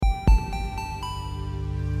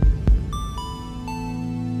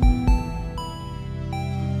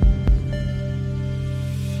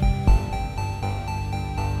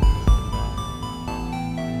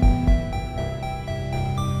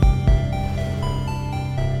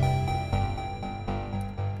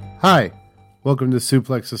Hi, welcome to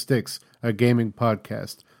Suplex the Sticks, a gaming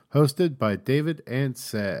podcast hosted by David and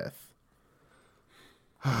Seth.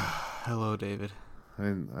 Hello, David.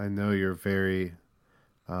 And I know you're very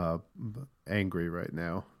angry right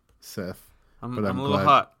now, Seth. I'm but a little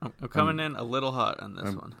hot. I'm coming in a little hot on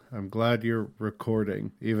this one. I'm glad you're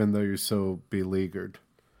recording, even though you're so beleaguered.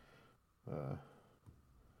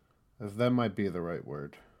 If that might be the right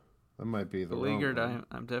word. That might be the Beleaguered. wrong word.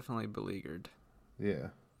 I'm definitely beleaguered. Yeah.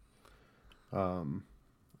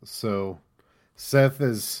 So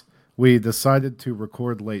Seth we decided to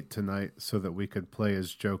record late tonight so that we could play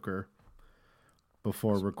as Joker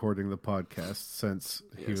before recording the podcast, since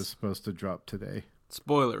he was supposed to drop today.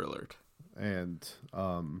 Spoiler alert. And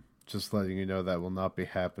just letting you know that will not be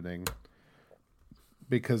happening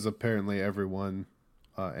because apparently everyone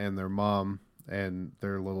and their mom and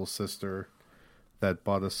their little sister that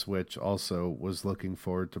bought a Switch also was looking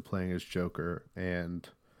forward to playing as Joker, and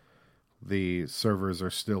the servers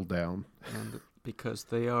are still down. And because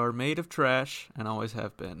they are made of trash and always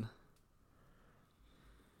have been.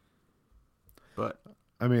 But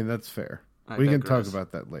I mean, that's fair. We can talk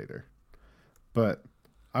about that later. But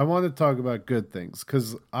I want to talk about good things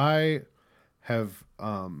because I have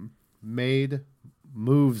made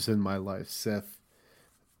moves in my life, Seth,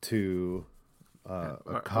 to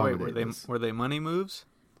accommodate were they money moves?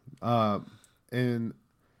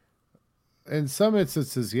 In some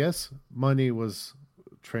instances, yes, money was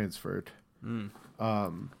transferred.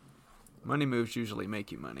 Money moves usually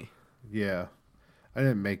make you money. Yeah, I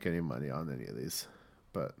didn't make any money on any of these,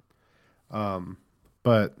 but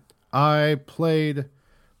I played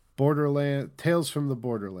Tales from the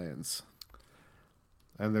Borderlands,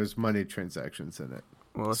 and there's money transactions in it.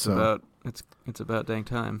 Well, it's about dang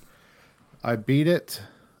time. I beat it,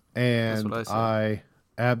 and That's what I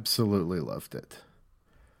absolutely loved it.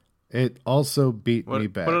 It also beat me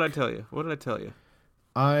back. What did I tell you?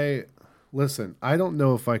 Listen, I don't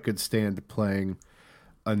know if I could stand playing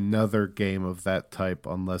another game of that type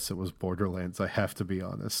unless it was Borderlands. I have to be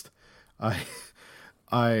honest.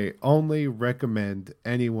 I only recommend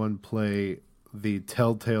anyone play the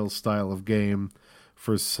Telltale style of game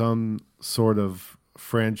for some sort of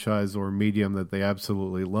franchise or medium that they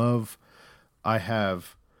absolutely love. I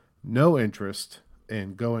have no interest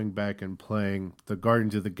in going back and playing the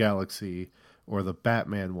Guardians of the Galaxy or the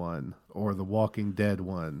Batman one or the Walking Dead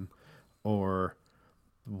one or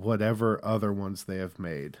whatever other ones they have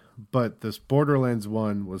made. But this Borderlands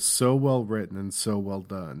one was so well written and so well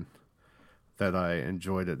done that I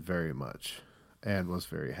enjoyed it very much and was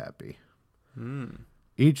very happy.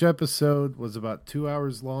 Each episode was about 2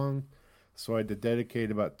 hours long, so I had to dedicate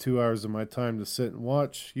about 2 hours of my time to sit and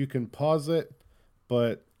watch. You can pause it,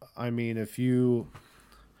 but I mean, if you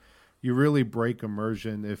really break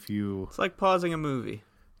immersion if you... It's like pausing a movie.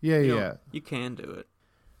 Yeah. You can do it.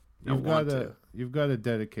 You've got to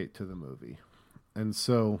dedicate to the movie. And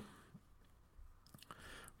so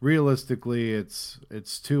realistically it's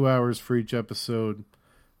 2 hours for each episode,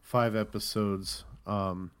 5 episodes.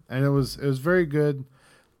 And it was very good.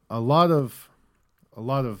 A lot of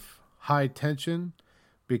high tension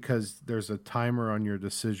because there's a timer on your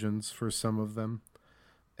decisions for some of them.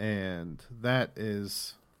 And that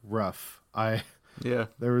is rough. There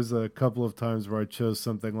was a couple of times where I chose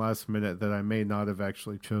something last minute that I may not have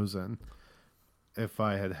actually chosen if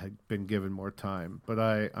I had been given more time. But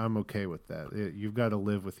I'm okay with that. You've got to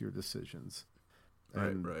live with your decisions.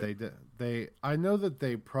 And right. I know that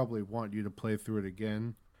they probably want you to play through it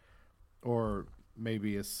again, or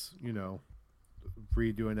maybe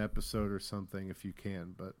redo an episode or something if you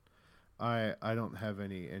can. But I don't have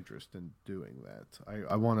any interest in doing that.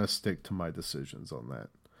 I want to stick to my decisions on that.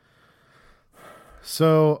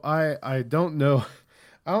 So I don't know.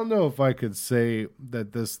 I don't know if I could say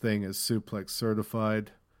that this thing is Suplex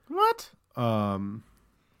certified. What?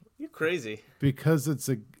 You're crazy. Because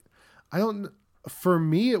for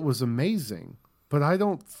me it was amazing, but I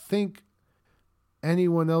don't think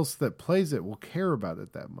anyone else that plays it will care about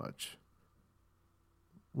it that much.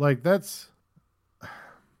 Like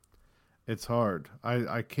it's hard.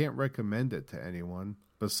 I can't recommend it to anyone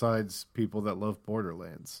besides people that love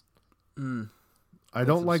Borderlands. I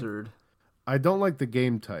don't like the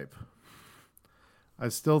game type. I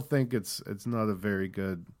still think it's not a very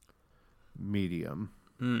good medium.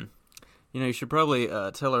 You should probably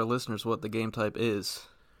tell our listeners what the game type is.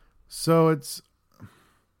 So it's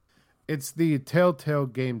the Telltale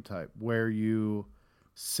game type where you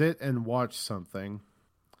sit and watch something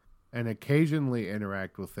and occasionally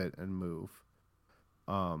interact with it and move.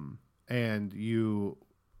 And you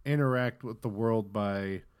interact with the world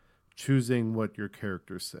by choosing what your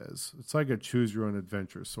character says. It's like a choose your own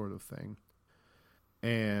adventure sort of thing.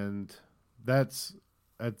 And that's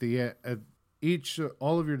at each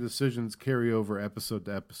all of your decisions carry over episode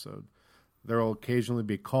to episode. There will occasionally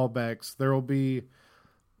be callbacks. There will be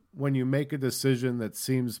when you make a decision that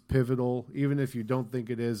seems pivotal, even if you don't think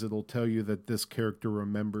it is, it'll tell you that this character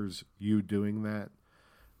remembers you doing that.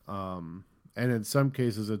 And in some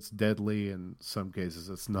cases it's deadly, in some cases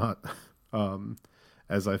it's not,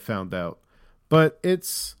 as I found out. But I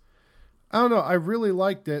don't know, I really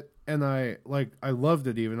liked it, and I loved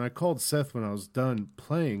it even. I called Seth when I was done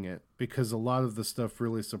playing it because a lot of the stuff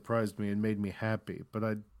really surprised me and made me happy. But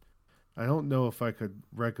I don't know if I could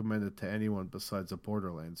recommend it to anyone besides a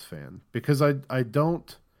Borderlands fan, because I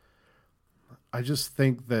just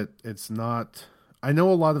think that it's not. I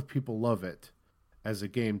know a lot of people love it as a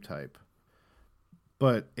game type,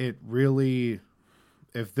 but it really,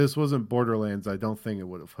 if this wasn't Borderlands, I don't think it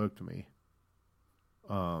would have hooked me.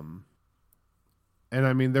 And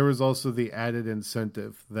I mean, there was also the added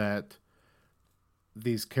incentive that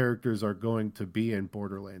these characters are going to be in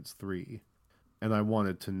Borderlands 3. And I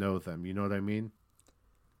wanted to know them. You know what I mean?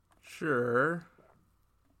 Sure.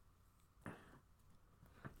 I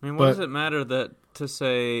mean, does it matter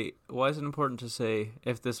why is it important to say,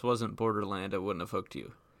 if this wasn't Borderland, it wouldn't have hooked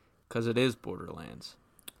you? Because it is Borderlands.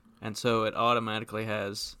 And so it automatically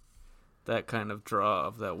has that kind of draw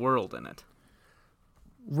of that world in it.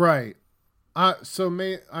 Right.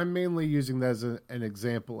 I'm mainly using that as an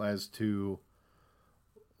example as to,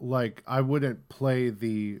 like, I wouldn't play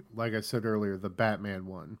like I said earlier, the Batman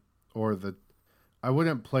one, or I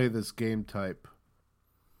wouldn't play this game type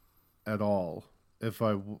at all if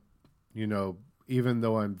even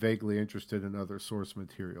though I'm vaguely interested in other source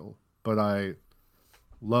material, but I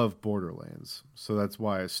love Borderlands, so that's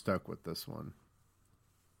why I stuck with this one.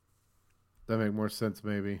 That make more sense,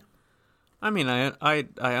 maybe? I mean, I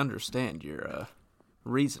understand your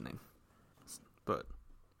reasoning, but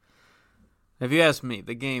if you ask me,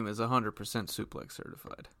 the game is 100% Suplex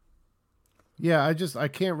certified. Yeah, I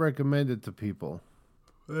can't recommend it to people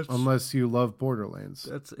unless you love Borderlands.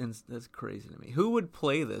 That's crazy to me. Who would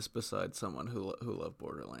play this besides someone who loved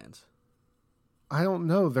Borderlands? I don't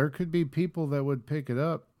know. There could be people that would pick it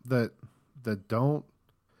up that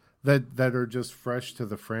are just fresh to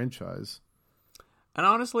the franchise. And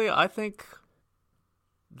honestly, I think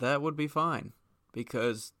that would be fine,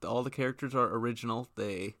 because all the characters are original.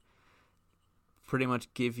 They pretty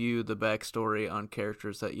much give you the backstory on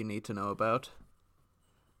characters that you need to know about.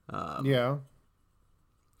 Yeah.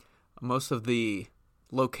 Most of the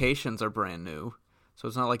locations are brand new, so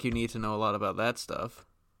it's not like you need to know a lot about that stuff.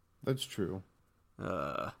 That's true.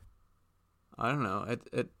 I don't know.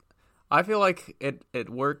 I feel like it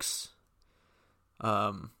works.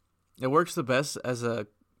 It works the best as a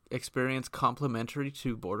experience complementary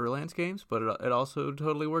to Borderlands games, but it also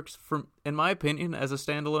totally works, in my opinion, as a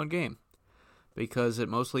standalone game, because it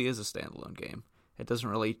mostly is a standalone game. It doesn't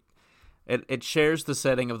really, it shares the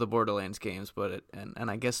setting of the Borderlands games, but and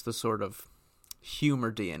I guess the sort of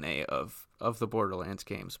humor DNA of the Borderlands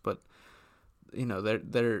games, but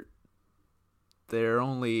they're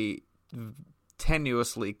only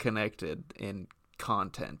tenuously connected in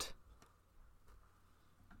content.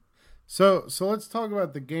 So let's talk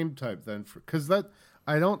about the game type then, because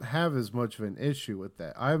I don't have as much of an issue with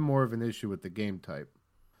that. I have more of an issue with the game type.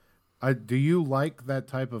 Do you like that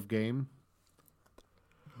type of game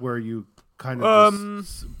where you kind of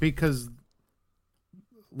because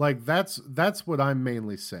like that's what I'm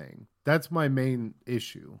mainly saying. That's my main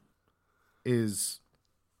issue, is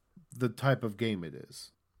the type of game it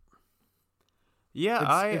is.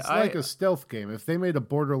 Yeah, it's like a stealth game. If they made a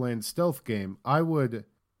Borderlands stealth game, I would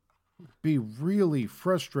be really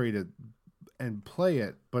frustrated and play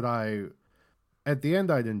it, but at the end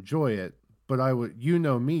I'd enjoy it, but I would,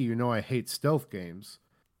 me, I hate stealth games.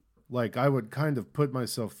 Like, I would kind of put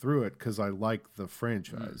myself through it because I like the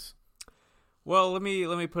franchise. Well, let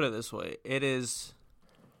me put it this way. It is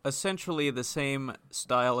essentially the same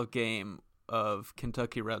style of game of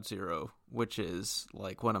Kentucky Route Zero, which is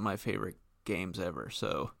like one of my favorite games ever.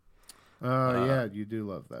 So yeah, you do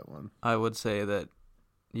love that one. I would say that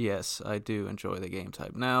yes, I do enjoy the game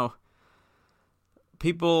type. Now,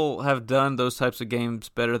 people have done those types of games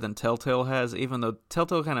better than Telltale has, even though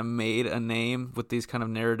Telltale kind of made a name with these kind of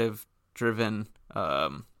narrative-driven,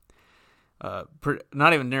 not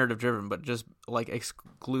even narrative-driven, but just like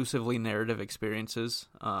exclusively narrative experiences.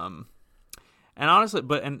 And honestly,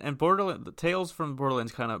 and Borderlands, the Tales from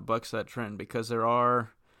Borderlands kind of bucks that trend, because there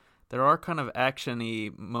are kind of action-y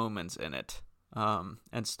moments in it.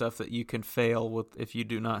 and stuff that you can fail with if you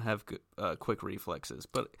do not have quick reflexes.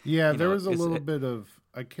 But yeah, there was a little bit of,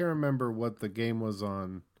 I can't remember what the game was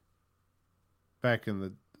on back in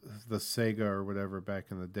the Sega or whatever back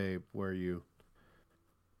in the day, where you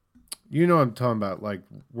know what I'm talking about, like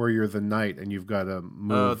where you're the knight and you've got to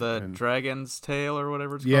move. Dragon's Tail or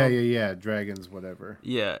whatever it's called. Yeah, yeah, Dragon's whatever.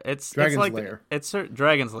 Yeah, Dragon's Lair.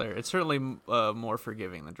 Dragon's Lair. It's certainly more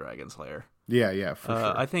forgiving than Dragon's Lair. Yeah, for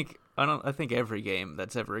sure. I think every game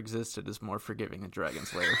that's ever existed is more forgiving than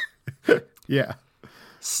Dragon's Lair. Yeah.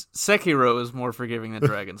 Sekiro is more forgiving than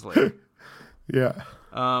Dragon's Lair. Yeah.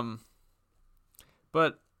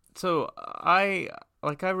 But so I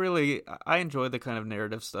enjoy the kind of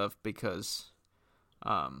narrative stuff because,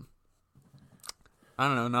 I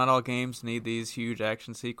don't know, not all games need these huge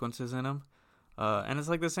action sequences in them. And it's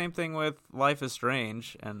like the same thing with Life is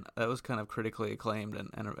Strange, and that was kind of critically acclaimed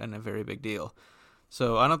and a very big deal.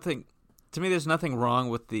 So I don't think, to me, there's nothing wrong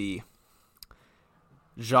with the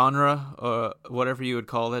genre, whatever you would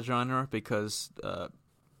call that genre, because other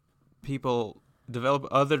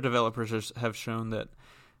developers have shown that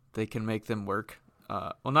they can make them work.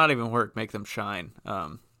 Well, not even work, make them shine.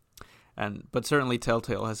 But certainly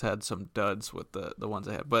Telltale has had some duds with the ones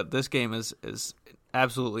they have. But this game is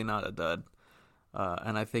absolutely not a dud.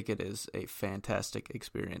 And I think it is a fantastic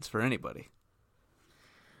experience for anybody.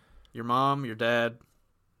 Your mom, your dad,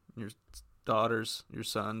 your daughters, your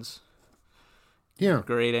sons. Yeah.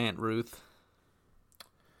 Great Aunt Ruth.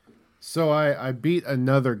 So I beat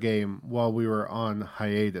another game while we were on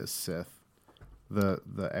hiatus, Seth.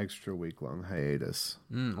 The extra week-long hiatus.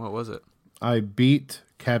 What was it? I beat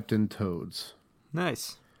Captain Toad's.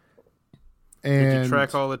 Nice. And did you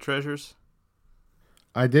track all the treasures?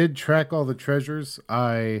 I did track all the treasures.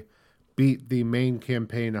 I beat the main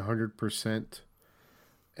campaign 100%.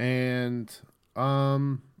 And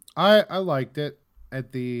I liked it.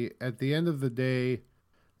 At the end of the day,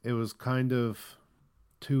 it was kind of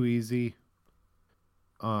too easy.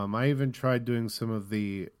 I even tried doing some of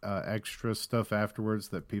the extra stuff afterwards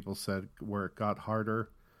that people said where it got harder,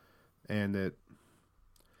 and it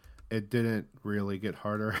didn't really get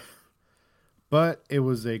harder. But it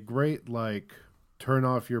was a great, like, turn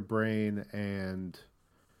off your brain and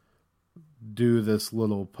do this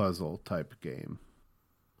little puzzle type game.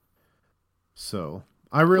 So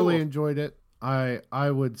I really enjoyed it.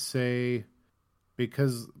 I would say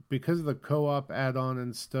because of the co-op add-on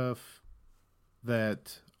and stuff,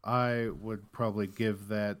 that I would probably give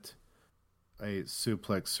that a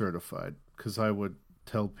Suplex certified, because I would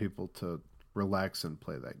tell people to relax and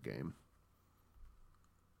play that game.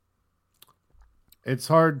 It's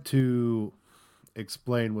hard to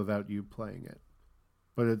explain without you playing it,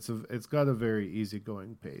 but it's got a very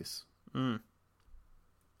easygoing pace.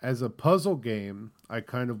 As a puzzle game, I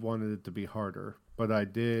kind of wanted it to be harder, but I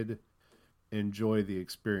did enjoy the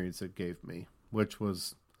experience it gave me, which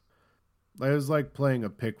was, it was like playing a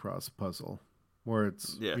Picross puzzle, where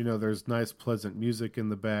it's, there's nice, pleasant music in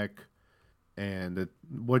the back, and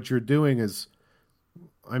what you're doing is,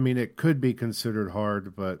 I mean, it could be considered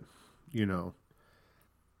hard, but,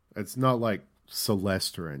 it's not like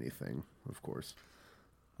Celeste or anything, of course.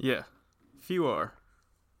 Yeah, few are.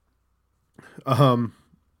 I'm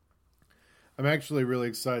actually really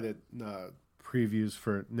excited. Previews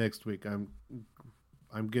for next week.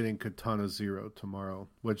 I'm getting Katana Zero tomorrow,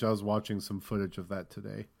 which I was watching some footage of that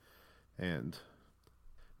today, and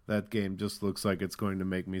that game just looks like it's going to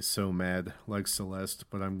make me so mad, like Celeste,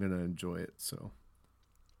 but I'm going to enjoy it. So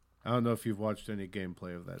I don't know if you've watched any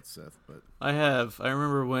gameplay of that, Seth, but I have. I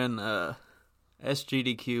remember when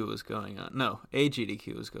SGDQ was going on. No,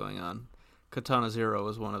 AGDQ was going on. Katana Zero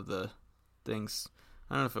was one of the things.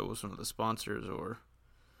 I don't know if it was one of the sponsors or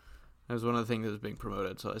it was one of the things that was being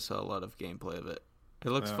promoted, so I saw a lot of gameplay of it. It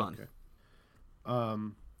looks fun.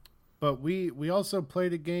 Okay. But we also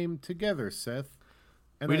played a game together, Seth.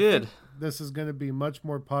 And we did. This is going to be much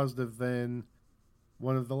more positive than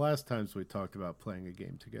one of the last times we talked about playing a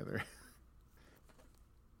game together.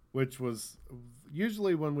 Which was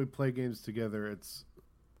usually when we play games together,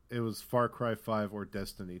 it was Far Cry 5 or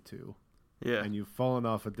Destiny 2. Yeah. And you've fallen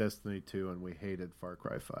off of Destiny 2, and we hated Far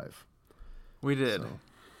Cry 5. We did. So.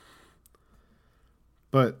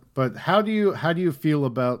 But how do you feel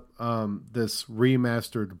about this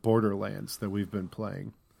remastered Borderlands that we've been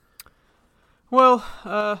playing? Well,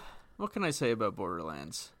 what can I say about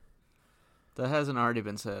Borderlands that hasn't already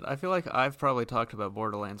been said? I feel like I've probably talked about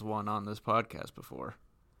Borderlands 1 on this podcast before.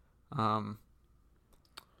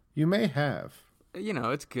 You may have.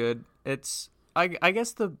 It's good. I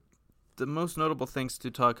guess the most notable things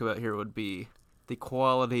to talk about here would be the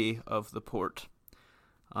quality of the port.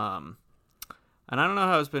 And I don't know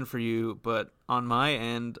how it's been for you, but on my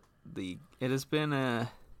end, it has been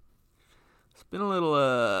it's been a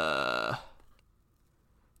little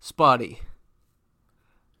spotty,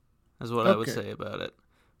 is what I would say about it.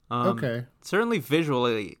 Okay. Certainly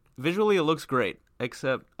visually it looks great,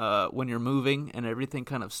 except when you're moving and everything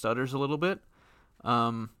kind of stutters a little bit.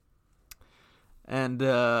 I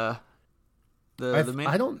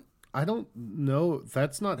don't know.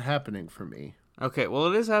 That's not happening for me. Okay, well,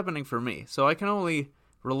 it is happening for me, so I can only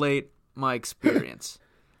relate my experience.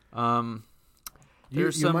 You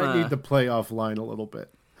might need to play offline a little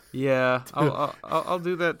bit. Yeah, I'll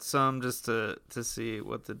do that some just to see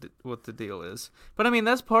what the deal is. But I mean,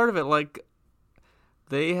 that's part of it. Like,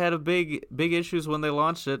 they had a big issues when they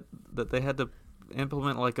launched it that they had to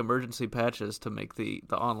implement like emergency patches to make the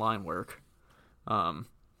online work.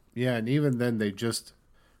 Yeah, and even then they just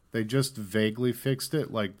vaguely fixed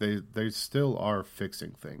it. Like they still are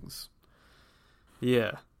fixing things.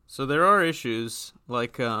 Yeah. So there are issues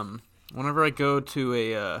like whenever I go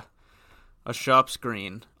to a shop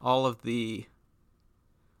screen, all of the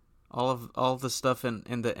stuff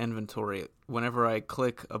in the inventory, whenever I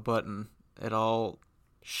click a button, it all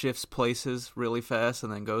shifts places really fast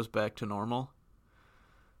and then goes back to normal.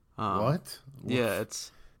 What? Yeah,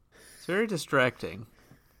 it's very distracting.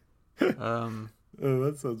 Oh,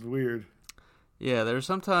 that sounds weird. Yeah, there's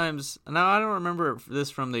sometimes. Now I don't remember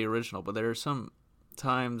this from the original, but there are some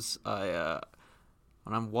times when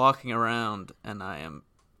I'm walking around and I am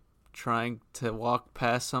trying to walk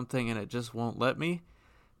past something and it just won't let me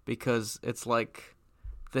because it's like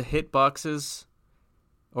the hitboxes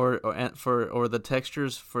or the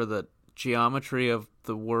textures for the geometry of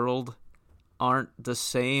the world aren't the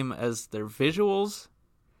same as their visuals.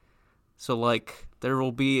 So like there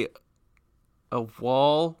will be a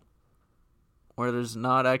wall where there's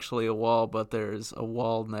not actually a wall, but there's a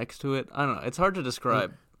wall next to it. I don't know. It's hard to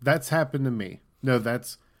describe. That's happened to me. No,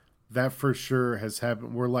 that for sure has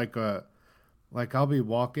happened. We're like I'll be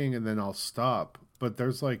walking and then I'll stop, but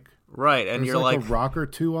there's like right, and you're like a rock or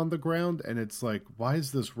two on the ground, and it's like, why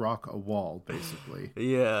is this rock a wall? Basically,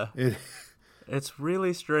 yeah, it's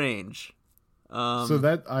really strange. So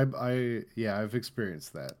that I've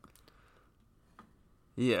experienced that.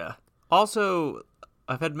 Yeah. Also,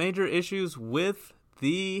 I've had major issues with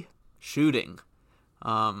the shooting.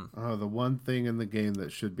 The one thing in the game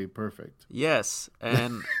that should be perfect. Yes,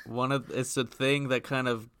 and it's a thing that kind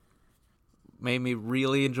of made me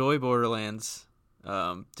really enjoy Borderlands.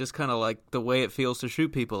 Just kind of like the way it feels to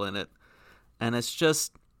shoot people in it. And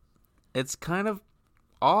it's kind of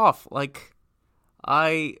off. Like,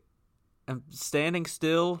 I am standing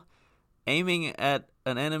still, aiming at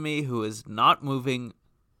an enemy who is not moving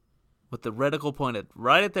with the reticle pointed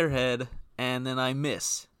right at their head, and then I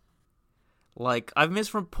miss. Like, I've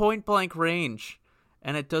missed from point-blank range,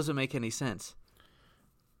 and it doesn't make any sense.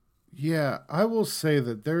 Yeah, I will say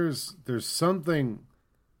that there's something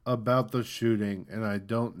about the shooting, and I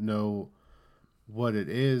don't know what it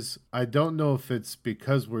is. I don't know if it's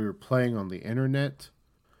because we were playing on the internet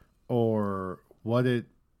or what it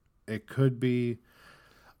could be.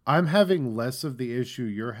 I'm having less of the issue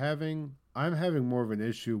you're having. I'm having more of an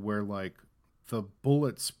issue where, like, the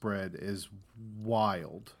bullet spread is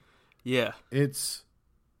wild. Yeah. It's,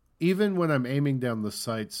 even when I'm aiming down the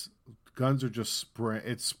sights, guns are just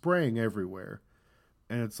it's spraying everywhere.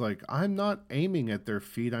 And it's like, I'm not aiming at their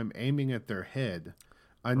feet, I'm aiming at their head.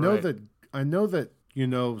 I know that, you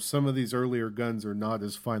know, some of these earlier guns are not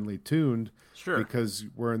as finely tuned. Sure. Because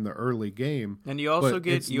we're in the early game. And you also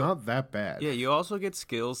get not that bad. Yeah, you also get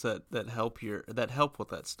skills that help with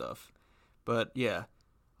that stuff. But yeah,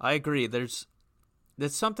 I agree. There's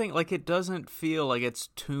something like it doesn't feel like it's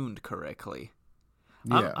tuned correctly.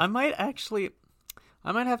 Yeah. I might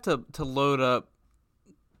have to load up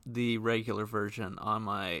the regular version on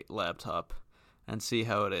my laptop and see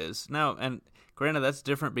how it is. Now, and granted, that's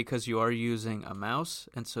different because you are using a mouse,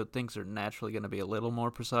 and so things are naturally going to be a little more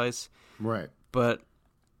precise. Right. But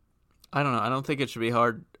I don't know. I don't think it should be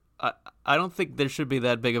hard. I don't think there should be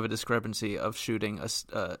that big of a discrepancy of shooting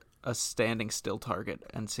a standing still target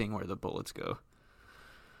and seeing where the bullets go.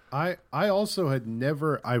 I also had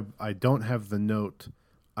never. I don't have the note.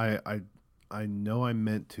 I know I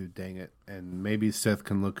meant to. Dang it! And maybe Seth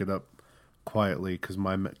can look it up quietly because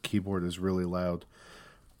my keyboard is really loud.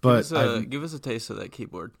 But give us a taste of that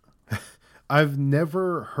keyboard. I've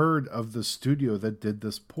never heard of the studio that did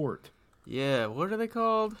this port. Yeah, what are they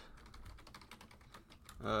called?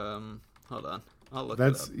 Hold on, I'll look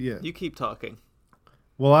it up. Yeah. You keep talking.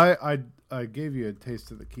 Well, I gave you a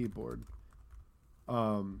taste of the keyboard.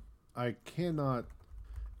 I cannot.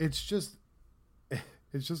 It's just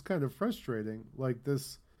it's just kind of frustrating. Like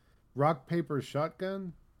this rock paper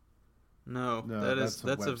shotgun. No, No, that's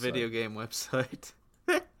a video game website.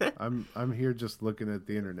 I'm here just looking at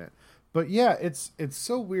the internet. But yeah, it's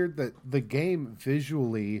so weird that the game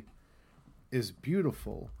visually is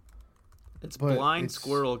beautiful. It's Blind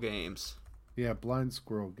Squirrel Games. Yeah, Blind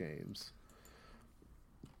Squirrel Games.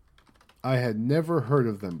 I had never heard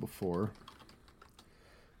of them before.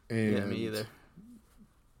 And yeah, me either.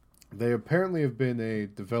 They apparently have been a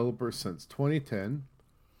developer since 2010.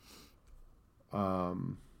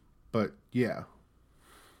 But yeah.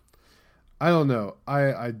 I don't know.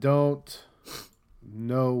 I don't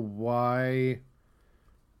know why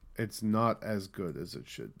it's not as good as it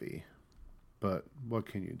should be. But what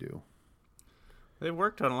can you do? They've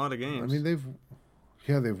worked on a lot of games. I mean, they've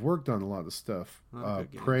worked on a lot of stuff.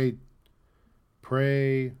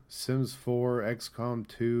 Prey, Sims 4, XCOM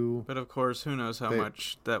 2. But of course, who knows how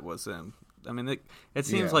much that was them. I mean, it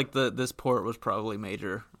seems like this port was probably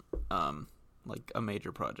major, like a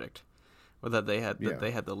major project, or that they had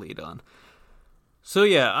the lead on. So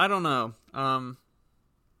yeah, I don't know. I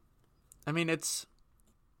mean, it's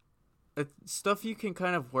stuff you can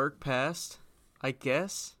kind of work past, I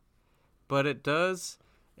guess, but it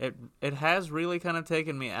has really kind of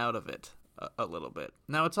taken me out of it a little bit.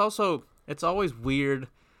 Now it's always weird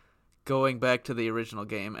going back to the original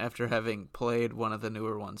game after having played one of the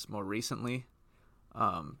newer ones more recently,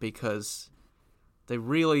 because they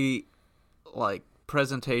really like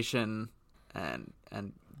presentation and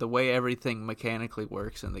the way everything mechanically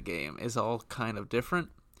works in the game is all kind of different.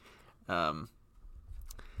 But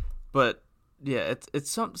yeah,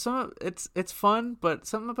 it's fun, but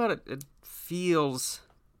something about it feels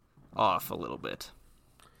off a little bit.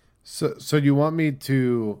 So you want me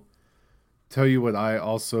to tell you what I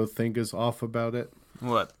also think is off about it?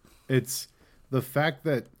 What? It's the fact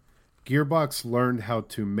that Gearbox learned how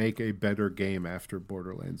to make a better game after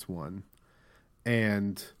Borderlands 1.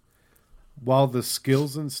 And while the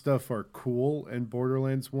skills and stuff are cool in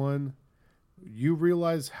Borderlands 1, you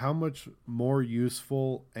realize how much more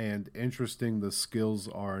useful and interesting the skills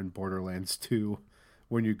are in Borderlands 2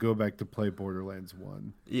 when you go back to play Borderlands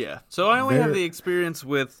 1. Yeah. So I only have the experience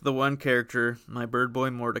with the one character, my bird boy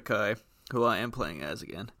Mordecai, who I am playing as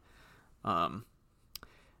again.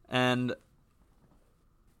 And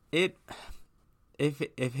if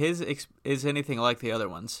his is anything like the other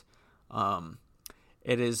ones,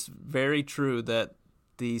 it is very true that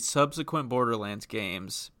the subsequent Borderlands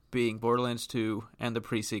games, being Borderlands 2 and the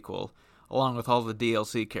pre-sequel, along with all the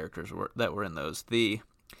DLC characters that were in those, the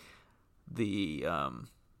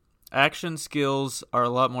action skills are a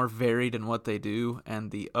lot more varied in what they do,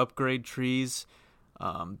 and the upgrade trees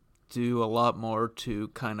do a lot more to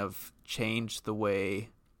kind of change the way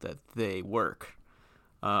that they work.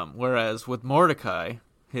 Whereas with Mordecai,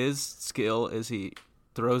 his skill is he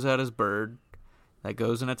throws out his bird that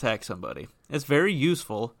goes and attacks somebody. It's very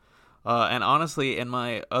useful, and honestly, in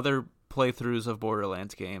my other playthroughs of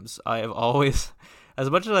Borderlands games, I have always, as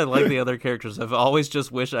much as I like the other characters, I've always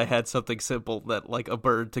just wished I had something simple that, like a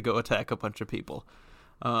bird to go attack a bunch of people.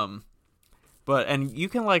 And you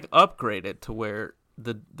can like upgrade it to where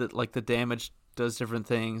the damage does different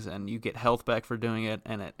things, and you get health back for doing it,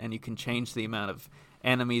 and you can change the amount of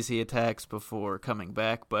enemies he attacks before coming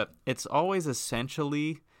back. But it's always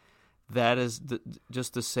essentially that is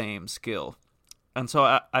just the same skill. And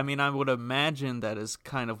so, I mean, I would imagine that is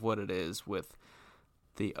kind of what it is with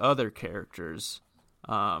the other characters.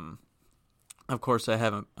 Of course, I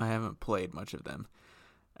haven't played much of them,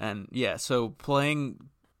 and yeah, so playing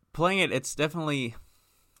it, it's definitely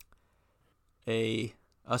a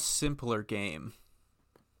simpler game,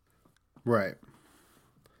 right?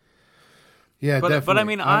 Yeah, but I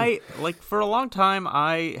mean, I like for a long time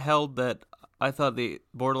I held that I thought the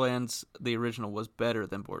Borderlands, the original, was better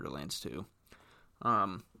than Borderlands 2.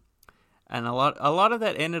 And a lot of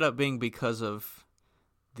that ended up being because of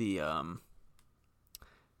the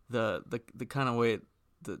kind of way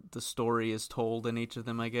the story is told in each of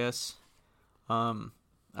them, I guess.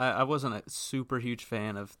 I wasn't a super huge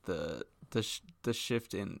fan of the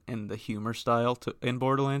shift in the humor style in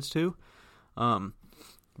Borderlands 2.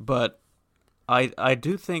 But I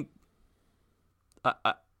do think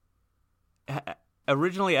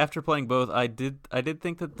originally, after playing both, I did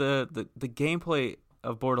think that the gameplay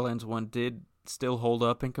of Borderlands 1 did still hold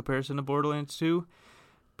up in comparison to Borderlands 2,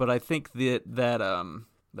 but I think that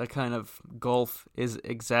kind of gulf is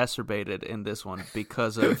exacerbated in this one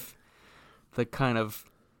because of the kind of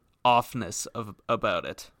offness about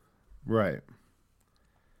it. Right.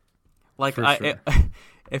 Like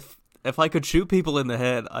if I could shoot people in the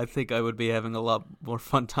head, I think I would be having a lot more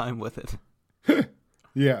fun time with it.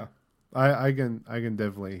 Yeah, I can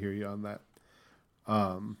definitely hear you on that.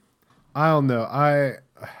 I don't know.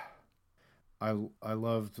 I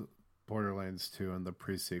loved Borderlands 2 and the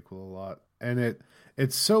pre-sequel a lot. And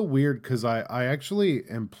it's so weird because I actually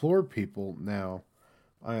implore people now.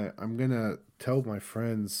 I'm gonna tell my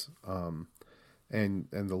friends and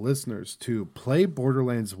the listeners to play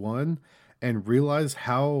Borderlands 1 and realize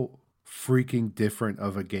how freaking different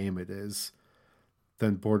of a game it is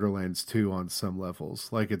than Borderlands 2 on some levels.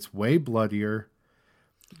 Like it's way bloodier.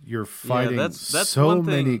 You're Yeah, fighting that's so one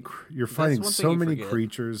many thing. you're That's fighting one thing so you many forget.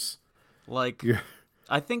 creatures. Like, You're,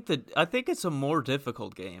 I think it's a more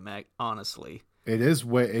difficult game, honestly, it is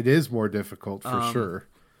more difficult for um, sure.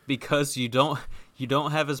 because you don't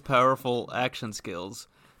have as powerful action skills.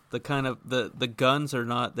 The kind of the guns are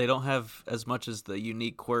not, they don't have as much as the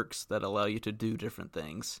unique quirks that allow you to do different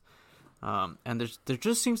things. And there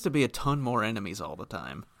just seems to be a ton more enemies all the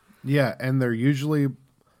time. Yeah, and they're usually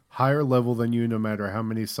higher level than you no matter how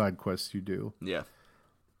many side quests you do. Yeah.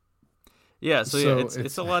 Yeah, so yeah, So it's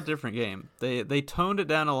it's a lot different game. They toned it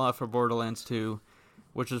down a lot for Borderlands 2,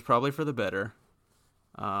 which is probably for the better.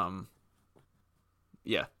 Um,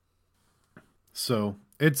 yeah, so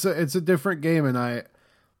it's a different game, and I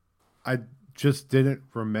just didn't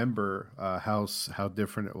remember how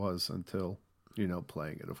different it was until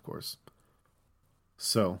playing it, of course.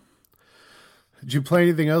 So, did you play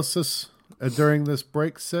anything else during this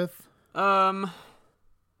break, Sith? Um,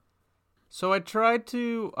 so I tried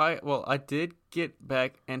to I did get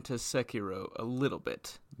back into Sekiro a little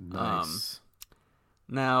bit. Nice.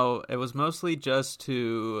 Now it was mostly just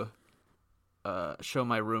to show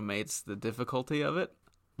my roommates the difficulty of it.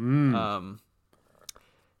 Mm.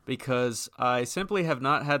 Because I simply have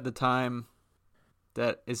not had the time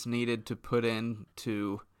that is needed to put in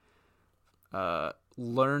to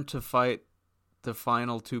learn to fight the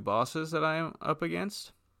final two bosses that I am up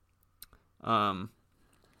against.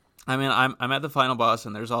 I mean, I'm at the final boss,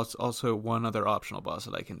 and there's also one other optional boss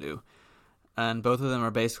that I can do, and both of them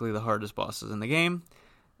are basically the hardest bosses in the game,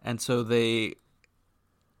 and so to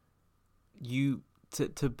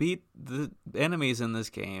beat the enemies in this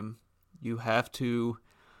game, you have to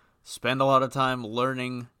spend a lot of time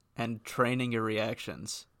learning and training your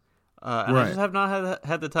reactions, and I Right. just have not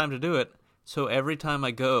had the time to do it. So every time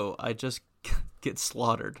I go, I just get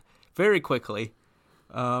slaughtered very quickly.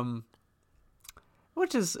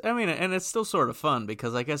 Which is, I mean, and it's still sort of fun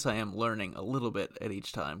because I guess I am learning a little bit at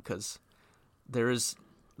each time because there is,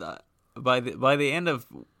 by the end of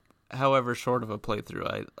however short of a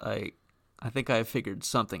playthrough, I think I have figured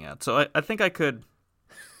something out. So I think I could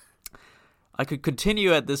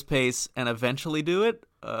continue at this pace and eventually do it.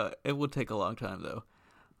 It would take a long time though.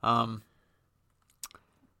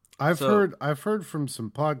 I've heard from some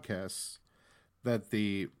podcasts that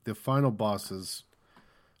the final bosses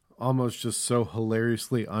almost just so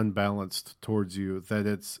hilariously unbalanced towards you that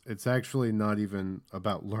it's actually not even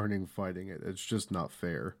about learning fighting it. It's just not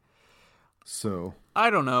fair. So I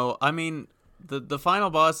don't know. I mean, the final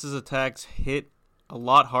boss's attacks hit a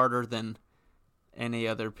lot harder than any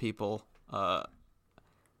other people, and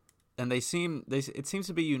it seems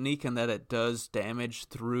to be unique in that it does damage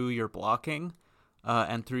through your blocking,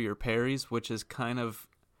 and through your parries, which is kind of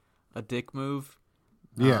a dick move.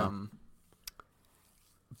 yeah.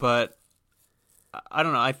 But I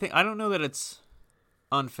don't know. I don't know that it's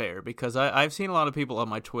unfair because I've seen a lot of people on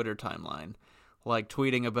my Twitter timeline like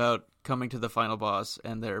tweeting about coming to the final boss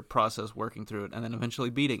and their process working through it and then eventually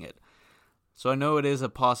beating it. So I know it is a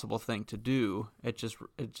possible thing to do. It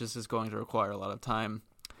just is going to require a lot of time.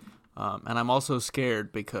 And I'm also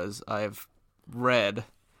scared because I've heard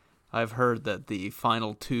that the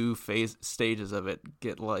final two stages of it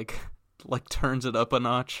get like turns it up a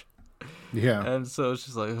notch. Yeah. And so it's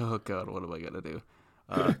just like, oh god, what am I gonna do?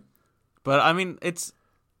 But I mean, it's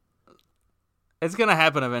gonna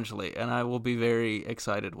happen eventually, and I will be very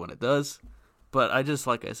excited when it does. But I just,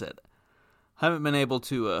 like I said, haven't been able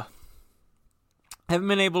to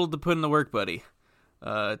put in the work, buddy,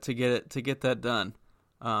 to get that done.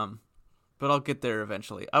 But I'll get there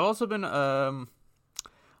eventually. I've also been I've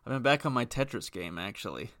been back on my Tetris game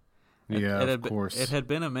actually. Of course. It had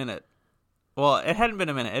been a minute. Well, it hadn't been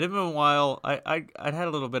a minute. It had been a while. I'd had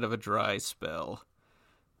a little bit of a dry spell.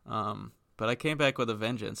 But I came back with a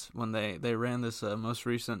vengeance when they ran this most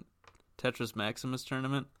recent Tetris Maximus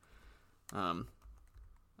tournament. I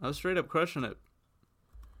was straight up crushing it.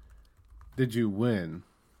 Did you win?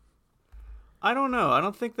 I don't know. I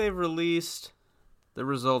don't think they've released the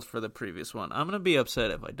results for the previous one. I'm going to be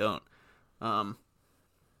upset if I don't.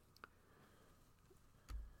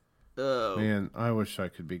 Man, I wish I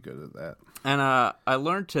could be good at that. And I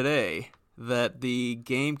learned today that the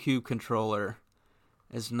GameCube controller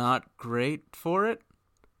is not great for it.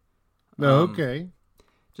 No, okay.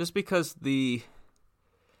 Just because the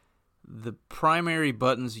primary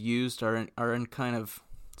buttons used are in kind of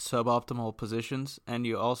suboptimal positions, and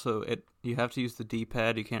you have to use the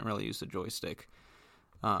D-pad. You can't really use the joystick.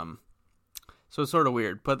 So it's sort of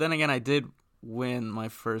weird. But then again, I did win my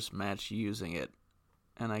first match using it,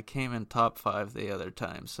 and I came in top 5 the other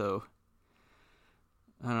time. So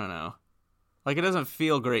I don't know. Like, it doesn't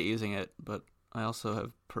feel great using it, but I also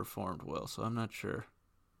have performed well, so I'm not sure.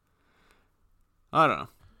 I don't know.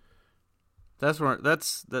 That's where I'm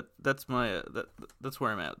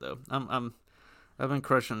at though. I've been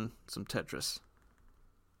crushing some Tetris.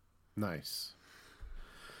 Nice.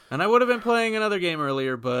 And I would have been playing another game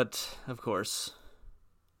earlier, but of course.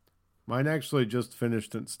 Mine actually just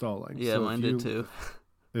finished installing. Yeah, so mine did too.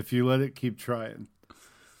 If you let it keep trying,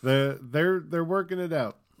 they're working it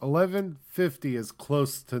out. 11:50 is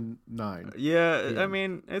close to 9. Yeah, I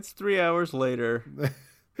mean, it's 3 hours later,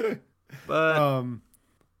 but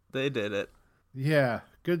they did it. Yeah,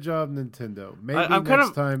 good job, Nintendo. Maybe I'm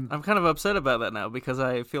next time. I'm kind of upset about that now because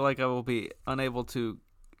I feel like I will be unable to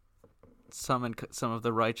summon some of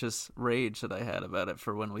the righteous rage that I had about it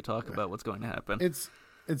for when we talk about what's going to happen.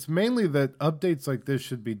 It's mainly that updates like this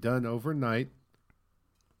should be done overnight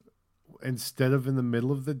instead of in the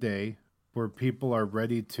middle of the day, where people are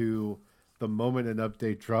ready to, the moment an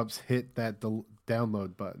update drops, hit that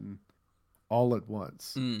download button all at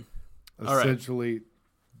once. Essentially. All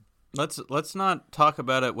right. Let's not talk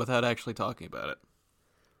about it without actually talking about it.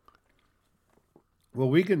 Well,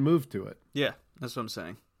 we can move to it. Yeah, that's what I'm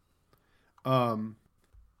saying.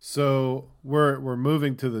 So we're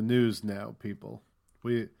moving to the news now, people.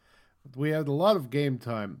 We had a lot of game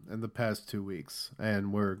time in the past 2 weeks,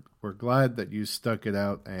 and we're glad that you stuck it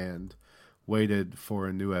out and waited for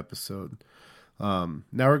a new episode. Now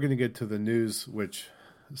we're going to get to the news, which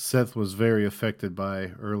Seth was very affected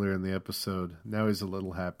by earlier in the episode. Now he's a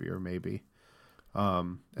little happier, maybe.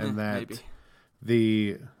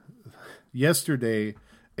 Maybe. Yesterday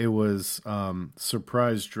it was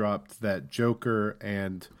surprise dropped that Joker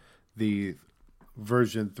and the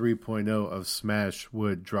version 3.0 of Smash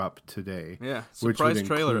would drop today. Yeah, surprise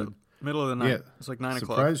trailer middle of the night. Yeah, it's like 9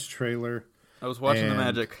 o'clock. Surprise trailer. I was watching the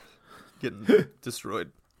Magic getting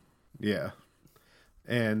destroyed. Yeah.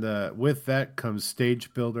 And with that comes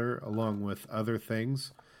Stage Builder, along with other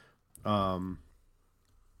things. And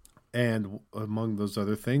among those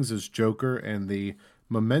other things is Joker and the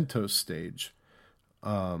Memento stage.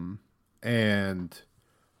 And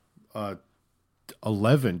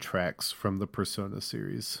 11 tracks from the Persona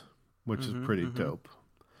series, which is pretty dope.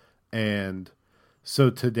 And so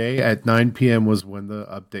today at 9 p.m. was when the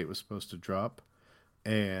update was supposed to drop.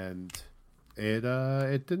 And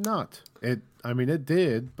it did not. It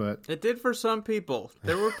did, but it did for some people.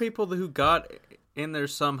 There were people who got in there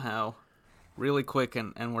somehow really quick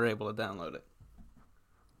and were able to download it.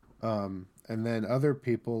 And then other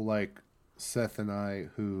people like Seth and I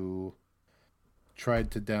who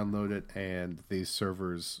tried to download it and the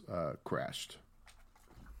servers crashed.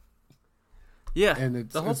 Yeah, and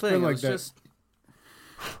the whole thing was just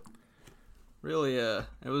really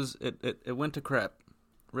it went to crap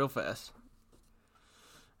real fast.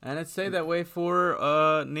 And it stayed that way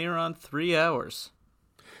for near on 3 hours.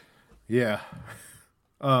 Yeah.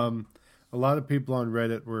 A lot of people on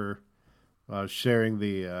Reddit were sharing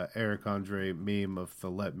the Eric Andre meme of the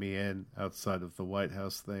 "Let Me In" outside of the White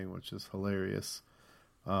House thing, which is hilarious.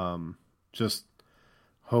 Just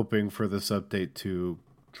hoping for this update to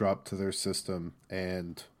drop to their system,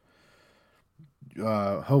 and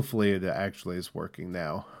hopefully it actually is working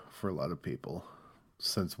now for a lot of people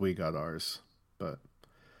since we got ours. But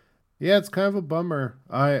yeah, it's kind of a bummer.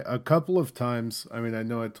 A couple of times, I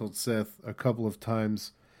know I told Seth a couple of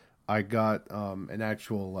times I got an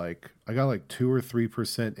actual I got 2 or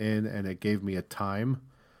 3% in, and it gave me a time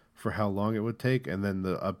for how long it would take, and then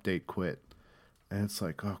the update quit. And it's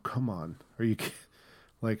like, oh, come on. Are you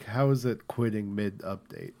how is it quitting mid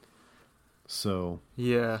update? So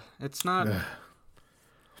yeah, it's not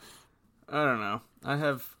I don't know. I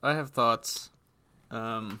have thoughts.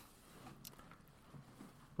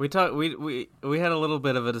 We had a little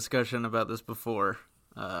bit of a discussion about this before.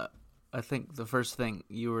 I think the first thing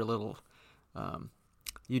you were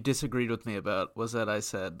you disagreed with me about was that I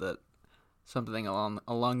said that something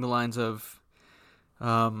along the lines of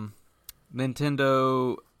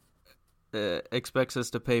Nintendo expects us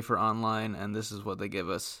to pay for online, and this is what they give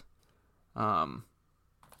us.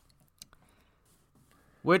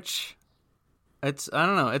 Which I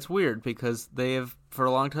don't know, it's weird because they have for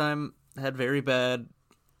a long time had very bad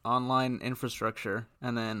online infrastructure,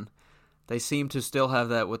 and then they seem to still have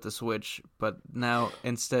that with the Switch, but now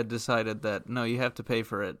instead decided that, no, you have to pay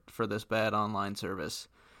for it for this bad online service.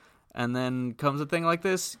 And then comes a thing like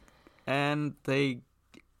this, and they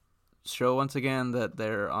show once again that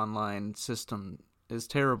their online system is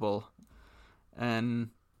terrible.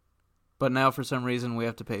 But now for some reason we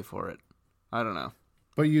have to pay for it. I don't know.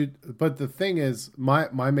 But the thing is,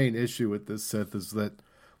 my main issue with this, Seth, is that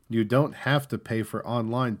you don't have to pay for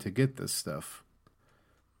online to get this stuff.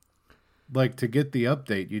 Like, to get the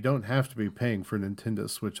update, you don't have to be paying for Nintendo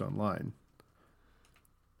Switch Online.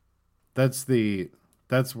 That's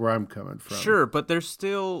where I'm coming from. Sure, but they're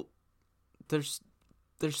still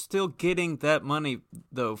getting that money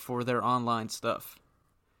though for their online stuff.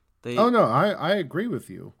 Oh no, I agree with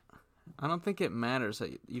you. I don't think it matters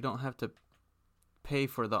that you don't have to pay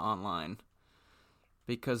for the online,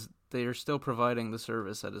 because they are still providing the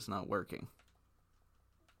service that is not working.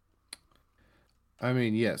 I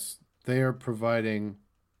mean, yes, they are providing.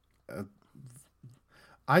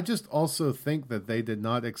 I just also think that they did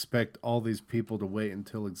not expect all these people to wait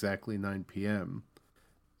until exactly 9 p.m.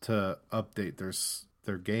 to update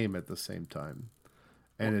their game at the same time.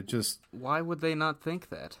 And it just... Why would they not think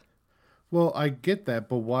that? Well, I get that,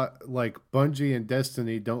 but what, like, Bungie and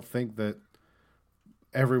Destiny don't think that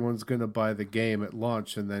everyone's going to buy the game at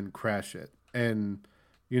launch and then crash it. And,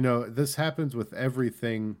 you know, this happens with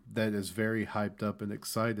everything that is very hyped up and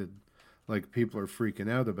excited. Like, people are freaking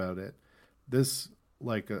out about it. This,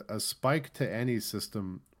 like, a spike to any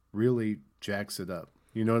system really jacks it up.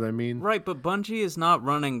 You know what I mean? Right, but Bungie is not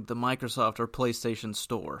running the Microsoft or PlayStation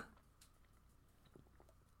Store.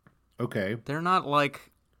 Okay. They're not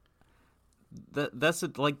like... That's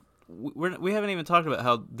it. Like, we haven't even talked about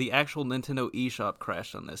how the actual Nintendo eShop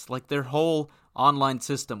crashed on this. Like, their whole online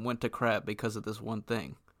system went to crap because of this one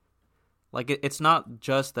thing. Like, it's not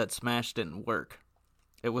just that Smash didn't work.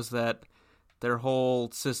 It was that their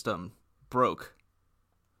whole system broke.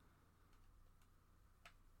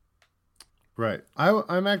 Right.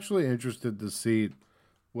 I'm actually interested to see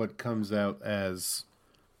what comes out as,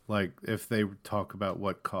 like, if they talk about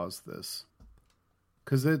what caused this.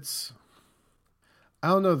 Because it's... I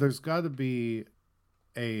don't know. There's got to be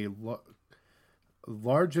a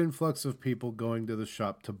large influx of people going to the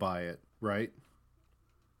shop to buy it, right?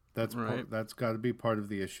 That's got to be part of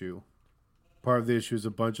the issue. Part of the issue is a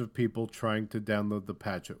bunch of people trying to download the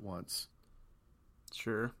patch at once.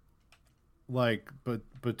 Sure. Like, but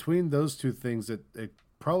between those two things, it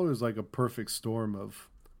probably was like a perfect storm of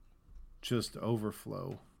just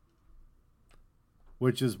overflow.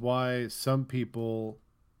 Which is why some people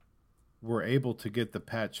were able to get the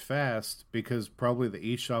patch fast, because probably the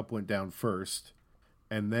eShop went down first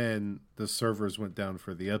and then the servers went down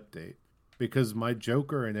for the update, because my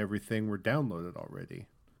Joker and everything were downloaded already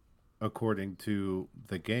according to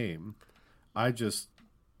the game. I just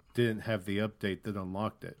didn't have the update that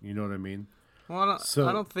unlocked it. You know what I mean? Well, I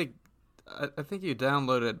think you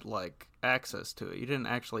downloaded, like, access to it. You didn't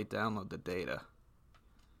actually download the data.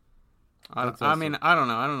 I mean, I don't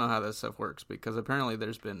know. I don't know how this stuff works, because apparently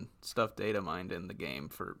there's been stuff data mined in the game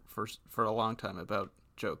for a long time about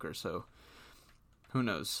Joker, so who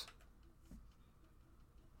knows?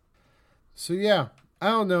 So yeah,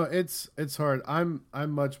 I don't know. It's hard. I'm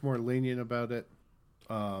much more lenient about it.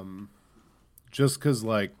 Just because,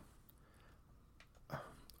 like,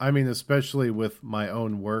 I mean, especially with my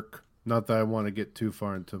own work, not that I want to get too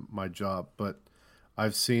far into my job, but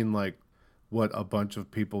I've seen, like, what a bunch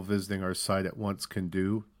of people visiting our site at once can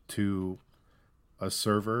do to a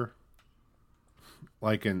server,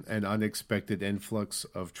 like an unexpected influx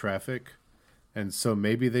of traffic. And so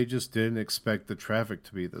maybe they just didn't expect the traffic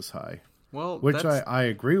to be this high. Well, which I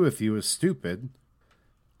agree with you is stupid,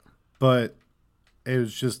 but it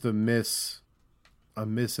was just a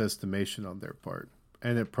misestimation on their part,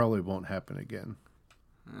 and it probably won't happen again.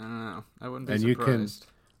 I don't know. I wouldn't be surprised.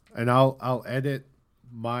 I'll edit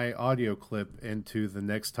my audio clip into the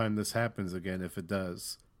next time this happens again, if it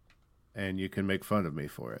does, and you can make fun of me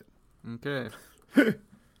for it. Okay.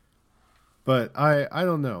 But I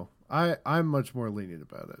don't know. I'm much more lenient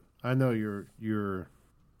about it. I know you're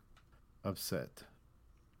upset,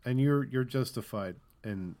 and you're justified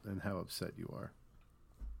in how upset you are.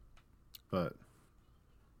 But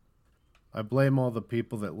I blame all the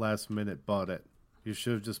people that last minute bought it. You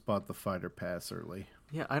should have just bought the fighter pass early.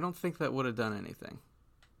 Yeah, I don't think that would have done anything.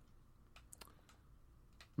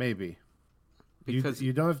 Maybe. Because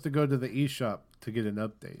you don't have to go to the eShop to get an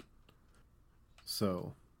update.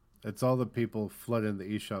 So, it's all the people flooding the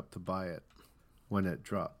eShop to buy it when it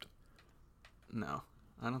dropped. No,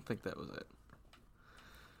 I don't think that was it.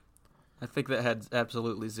 I think that had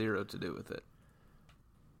absolutely zero to do with it.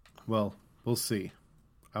 Well, we'll see.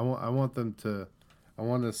 I want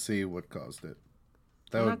to see what caused it.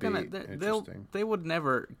 That would be interesting. They would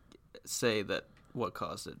never say that what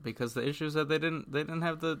caused it, because the issue is that they didn't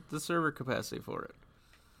have the server capacity for it.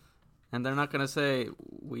 And they're not going to say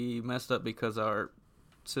we messed up because our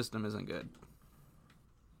system isn't good.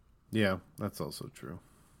 Yeah, that's also true.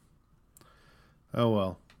 Oh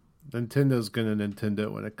well. Nintendo's going to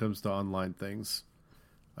Nintendo when it comes to online things.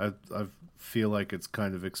 I feel like it's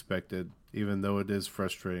kind of expected, even though it is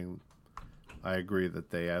frustrating. I agree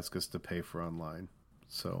that they ask us to pay for online.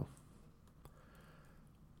 So,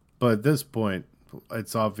 but at this point,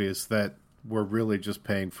 it's obvious that we're really just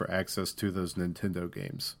paying for access to those Nintendo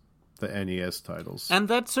games, the NES titles. And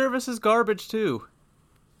that service is garbage too.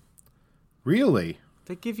 Really?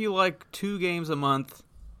 They give you like 2 games a month.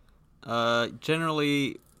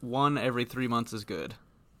 Generally, 1 every 3 months is good.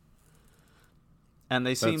 And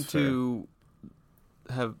they seem to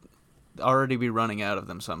have already be running out of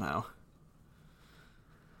them somehow.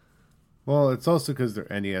 Well, it's also because they're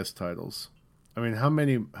NES titles. I mean, how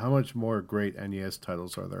much more great NES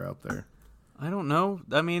titles are there out there? I don't know.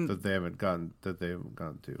 I mean, that they haven't gone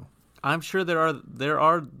to. I'm sure there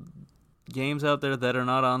are games out there that are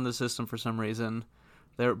not on the system for some reason.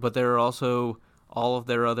 But there are also all of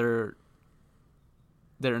their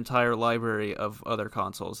entire library of other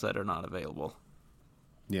consoles that are not available.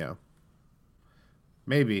 Yeah.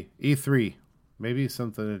 Maybe E3. Maybe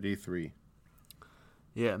something at E3.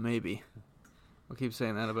 Yeah, maybe. We'll keep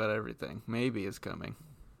saying that about everything. Maybe it's coming.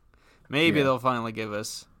 Maybe they'll finally give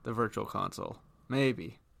us the Virtual Console.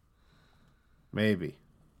 Maybe.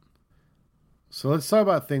 So let's talk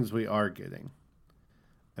about things we are getting.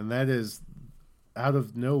 And that is, out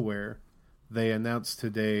of nowhere, they announced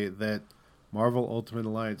today that Marvel Ultimate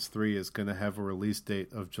Alliance 3 is going to have a release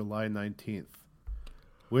date of July 19th,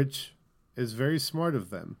 which is very smart of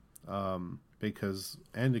them, because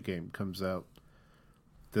Endgame comes out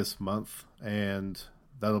this month, and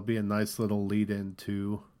that'll be a nice little lead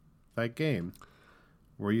into that game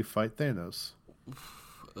where you fight Thanos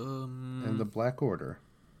and the Black Order.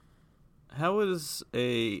 How would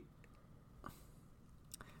a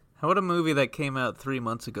movie that came out 3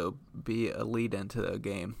 months ago be a lead into a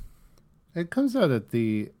game? It comes out at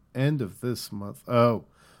the end of this month. Oh,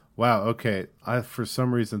 wow. Okay. I, for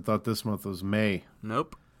some reason, thought this month was May.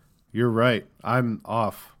 Nope. You're right. I'm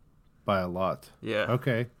off by a lot. Yeah.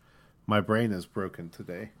 Okay. My brain is broken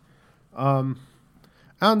today. I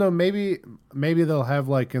don't know. Maybe they'll have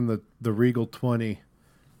like in the Regal 20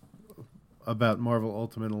 about Marvel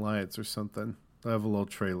Ultimate Alliance or something. They'll have a little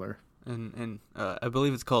trailer. And I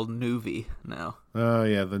believe it's called Nuvi now. Oh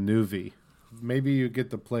yeah, the Nuvi. Maybe you get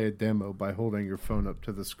to play a demo by holding your phone up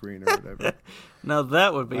to the screen or whatever. Now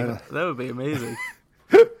that would be amazing.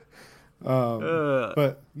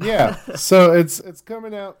 But yeah, so it's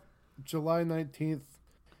coming out July 19th.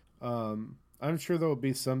 I'm sure there will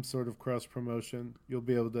be some sort of cross promotion. You'll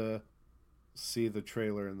be able to see the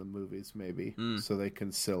trailer in the movies, maybe, so they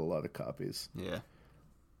can sell a lot of copies. Yeah.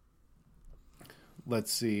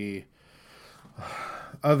 Let's see.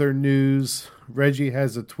 Other news. Reggie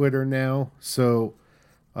has a Twitter now, so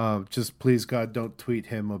just please God don't tweet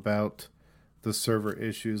him about the server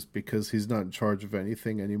issues, because he's not in charge of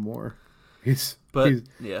anything anymore. He's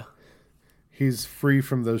free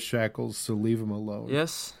from those shackles, so leave him alone.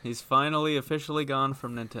 Yes, he's finally officially gone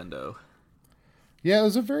from Nintendo. Yeah, it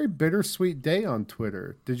was a very bittersweet day on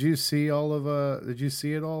Twitter. Did you see it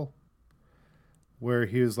all? Where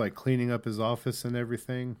he was like cleaning up his office and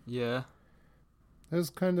everything. Yeah. It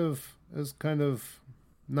was kind of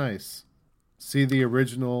nice. See the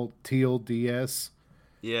original teal DS,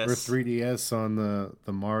 yes, or 3DS on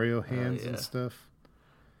the Mario hands and stuff.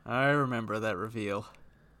 I remember that reveal.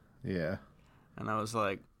 Yeah. And I was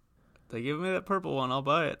like, they give me that purple one, I'll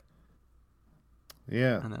buy it.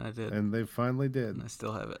 Yeah. And then I did. And they finally did. And I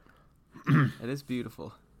still have it. It is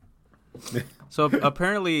beautiful. So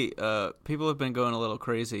apparently, people have been going a little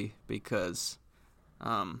crazy because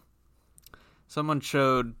someone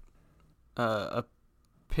showed an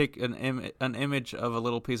image of a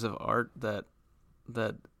little piece of art that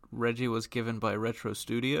Reggie was given by Retro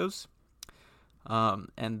Studios,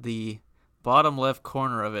 and the bottom left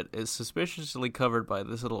corner of it is suspiciously covered by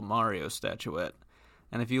this little Mario statuette.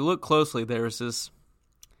 And if you look closely, there's this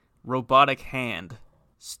robotic hand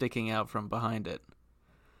sticking out from behind it.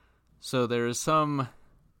 So there is some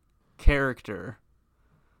character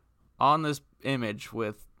on this image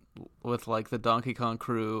with like the Donkey Kong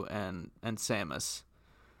crew and Samus,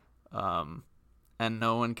 and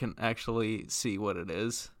no one can actually see what it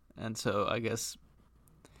is. And so I guess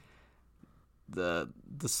the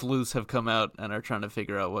sleuths have come out and are trying to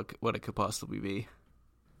figure out what it could possibly be.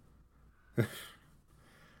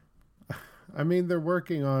 I mean, they're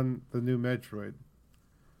working on the new Metroid,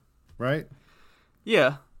 right?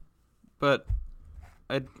 Yeah, but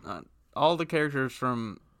all the characters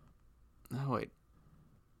from... Oh, wait.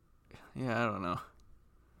 Yeah, I don't know.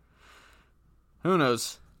 Who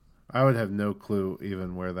knows? I would have no clue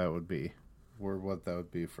even where that would be, or what that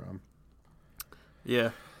would be from.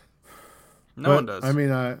 Yeah. No one does. I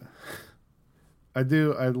mean, I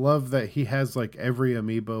do. I love that he has like every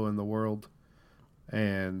amiibo in the world,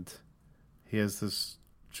 and he has this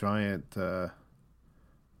giant,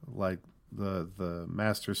 like the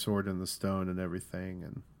Master Sword in the stone and everything,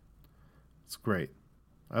 and it's great.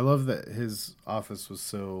 I love that his office was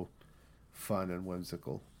so fun and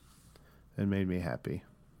whimsical. It made me happy.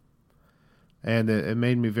 And it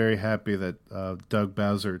made me very happy that Doug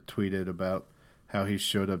Bowser tweeted about how he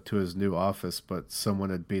showed up to his new office, but someone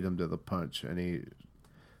had beat him to the punch, and he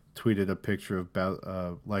tweeted a picture of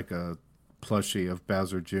like a plushie of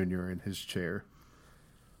Bowser Jr. in his chair.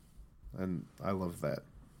 And I love that.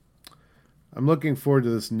 I'm looking forward to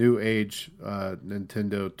this new age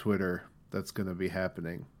Nintendo Twitter that's going to be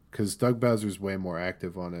happening, because Doug Bowser's way more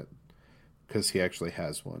active on it because he actually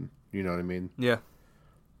has one. You know what I mean? Yeah.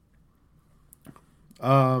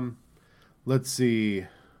 Let's see.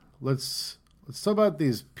 Let's talk about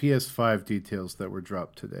these PS5 details that were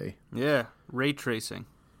dropped today. Yeah, ray tracing.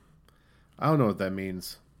 I don't know what that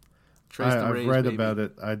means. I've read about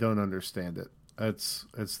it. I don't understand it. It's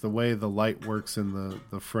the way the light works in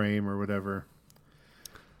the frame or whatever.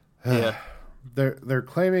 Yeah. They're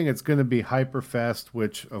claiming it's going to be hyper fast,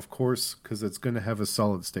 which of course, because it's going to have a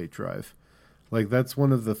solid state drive. Like, that's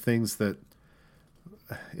one of the things that,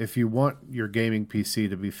 if you want your gaming PC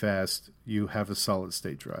to be fast, you have a solid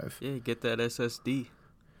state drive. Yeah, get that SSD.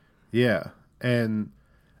 Yeah, and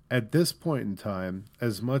at this point in time,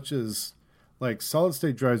 as much as like solid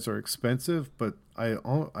state drives are expensive, but I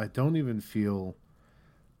don't even feel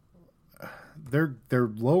they're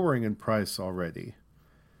lowering in price already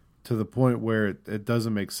to the point where it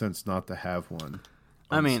doesn't make sense not to have one.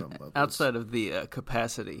 I mean, outside of the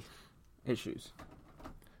capacity issues.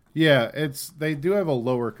 Yeah, they do have a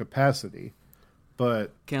lower capacity,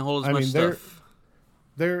 but can't hold as much stuff.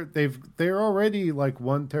 They're already like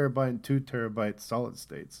 1 terabyte and 2 terabyte solid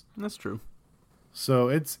states. That's true. So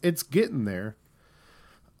it's getting there.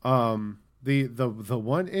 The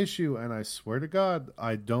one issue, and I swear to God,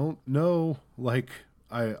 I don't know. Like,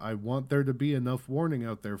 I want there to be enough warning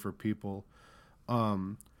out there for people.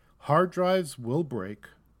 Hard drives will break.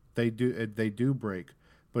 They do break.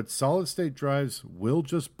 But solid state drives will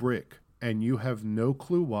just brick, and you have no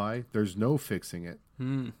clue why. There's no fixing it.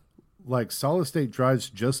 Like, solid state drives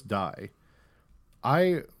just die.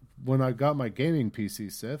 When I got my gaming PC,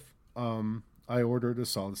 Sith, I ordered a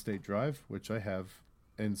solid state drive, which I have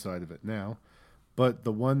inside of it now. But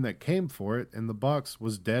the one that came for it in the box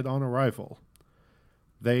was dead on arrival.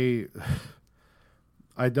 I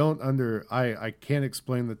can't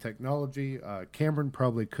explain the technology. Cameron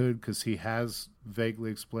probably could, because he has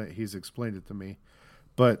he's explained it to me.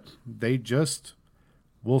 But they just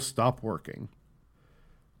will stop working.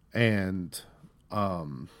 And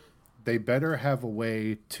they better have a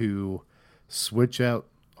way to switch out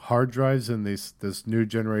hard drives in this new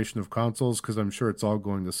generation of consoles, because I'm sure it's all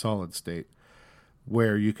going to solid state,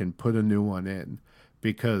 where you can put a new one in.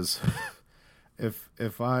 Because if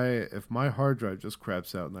my hard drive just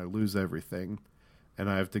craps out and I lose everything and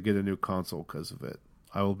I have to get a new console because of it,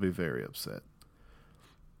 I will be very upset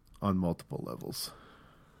on multiple levels.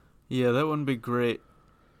 Yeah, that wouldn't be great.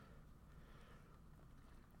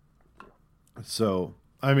 So,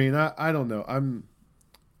 I mean, I don't know.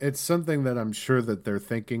 It's something that I'm sure that they're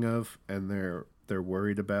thinking of and they're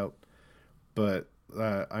worried about. But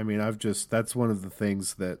I mean, that's one of the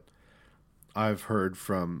things that I've heard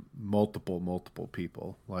from multiple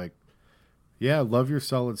people. Like, yeah, love your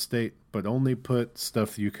solid state, but only put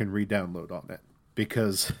stuff you can re-download on it,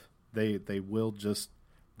 because they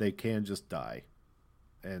can just die,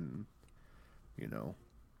 and you know,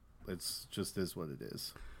 it's just is what it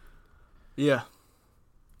is. Yeah.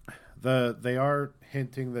 They are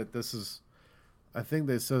hinting that this is, I think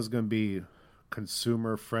they said it's going to be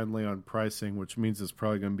consumer friendly on pricing, which means it's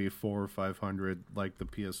probably going to be $400 or $500 like the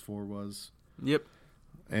PS4 was. Yep.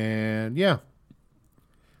 And yeah,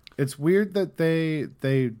 it's weird that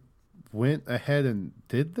they went ahead and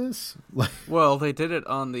did this. Well, they did it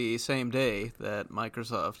on the same day that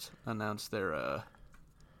Microsoft announced their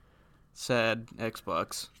sad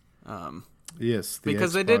Xbox. Yes,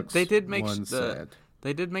 because Xbox they did make One sad.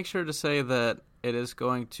 They did make sure to say that it is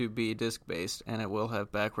going to be disc-based, and it will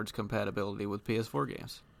have backwards compatibility with PS4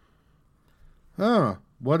 games. Huh.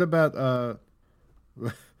 What about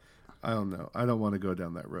I don't know. I don't want to go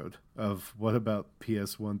down that road of what about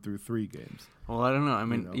PS1 through 3 games? Well, I don't know. I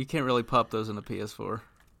mean, you can't really pop those in the PS4,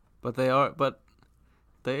 but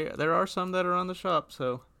there are some that are on the shop,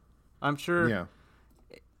 so I'm sure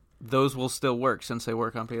those will still work since they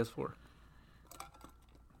work on PS4.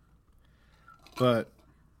 But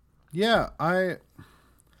yeah, I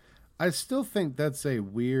still think that's a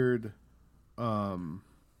weird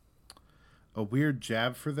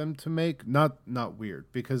jab for them to make. Not weird,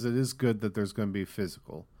 because it is good that there's going to be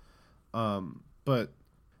physical. But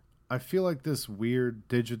I feel like this weird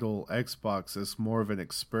digital Xbox is more of an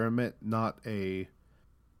experiment, not a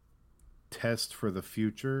test for the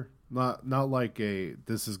future. Not like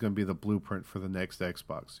this is going to be the blueprint for the next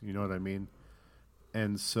Xbox. You know what I mean?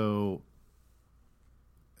 And so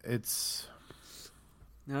it's...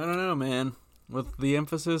 I don't know, man. With the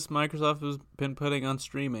emphasis Microsoft has been putting on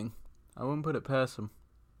streaming, I wouldn't put it past them.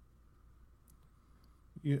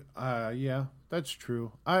 Yeah, that's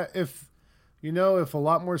true. If a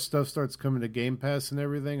lot more stuff starts coming to Game Pass and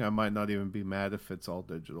everything, I might not even be mad if it's all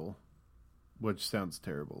digital, which sounds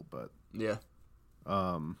terrible, but yeah.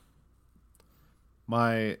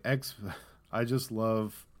 I just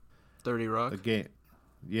love 30 Rock. The game.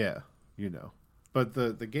 Yeah, But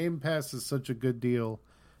the Game Pass is such a good deal,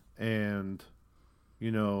 and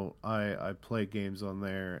I play games on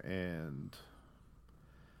there, and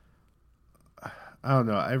I don't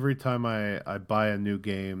know. Every time I buy a new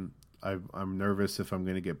game, I'm nervous if I'm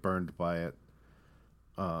going to get burned by it.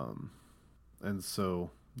 And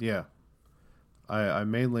so yeah, I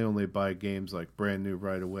mainly only buy games like brand new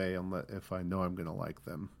right away, if I know I'm going to like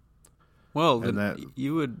them. Well, then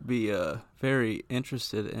you would be very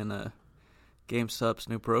interested in GameStop's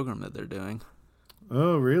new program that they're doing.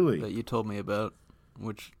 Oh, really? That you told me about,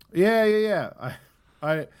 which... Yeah.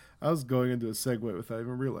 I was going into a segue without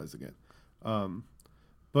even realizing it.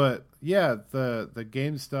 But yeah, the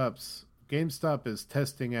GameStop is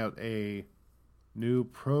testing out a new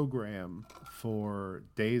program for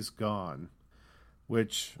Days Gone,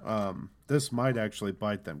 which this might actually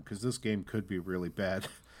bite them, because this game could be really bad.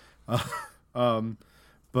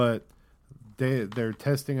 But they're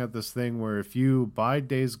testing out this thing where if you buy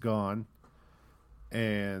Days Gone,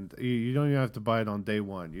 and you don't even have to buy it on day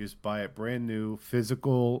one, you just buy it brand new,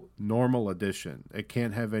 physical, normal edition. It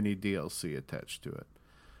can't have any DLC attached to it.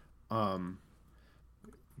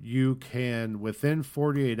 You can, within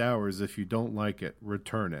 48 hours, if you don't like it,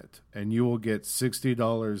 return it, and you will get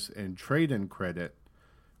 $60 in trade-in credit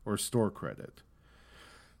or store credit.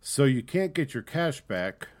 So you can't get your cash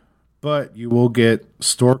back, but you will get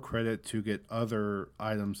store credit to get other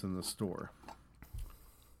items in the store.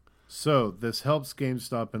 So this helps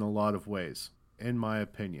GameStop in a lot of ways, in my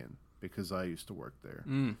opinion, because I used to work there.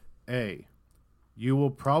 A, you will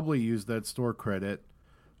probably use that store credit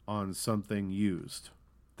on something used.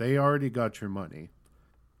 They already got your money,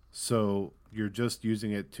 so you're just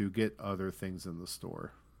using it to get other things in the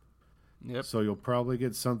store. Yep. So you'll probably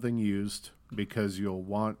get something used because you'll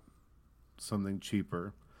want something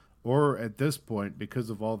cheaper. Or at this point, because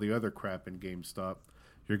of all the other crap in GameStop,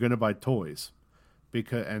 you're going to buy toys.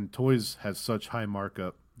 And toys have such high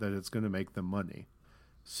markup that it's going to make them money.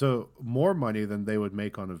 So more money than they would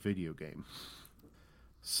make on a video game.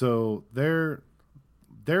 So they're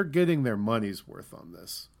getting their money's worth on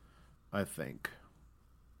this, I think.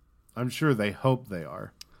 I'm sure they hope they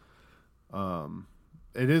are.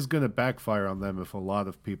 It is going to backfire on them if a lot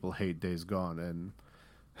of people hate Days Gone and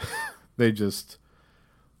they just,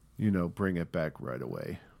 bring it back right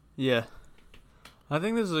away. Yeah. I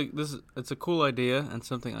think it's a cool idea and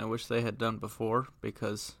something I wish they had done before,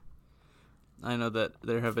 because I know that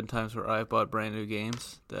there have been times where I've bought brand new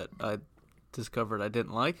games that I discovered I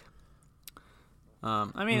didn't like. I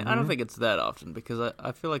don't think it's that often, because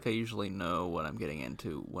I feel like I usually know what I'm getting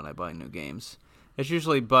into when I buy new games. It's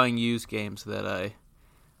usually buying used games that I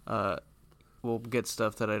will get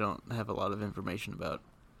stuff that I don't have a lot of information about.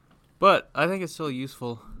 But I think it's still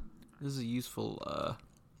useful. This is a useful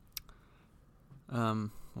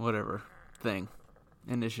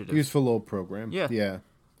initiative. Useful little program. Yeah.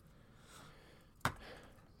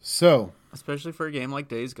 So, especially for a game like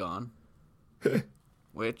Days Gone,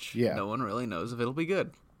 which no one really knows if it'll be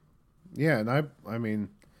good. Yeah, and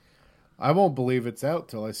I won't believe it's out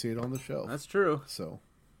till I see it on the shelf. That's true. So,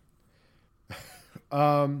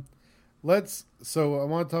 I want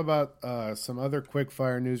to talk about some other quick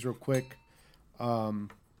fire news real quick.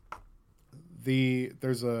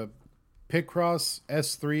 There's a Picross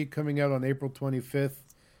S3 coming out on April 25th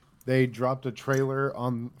They dropped a trailer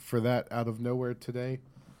for that out of nowhere today,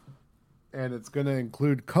 and it's going to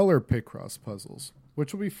include color Picross puzzles,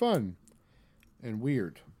 which will be fun and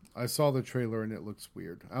weird. I saw the trailer and it looks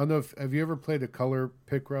weird. I don't know if have you ever played a color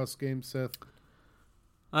Picross game, Seth?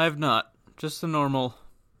 I have not. Just the normal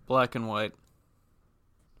black and white.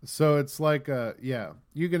 So it's like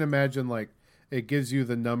you can imagine like it gives you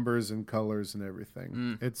the numbers and colors and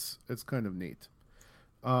everything. It's kind of neat.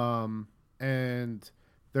 And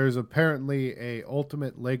there's apparently a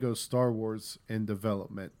ultimate Lego Star Wars in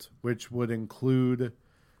development, which would include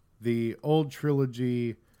the old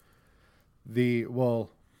trilogy, the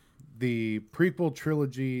prequel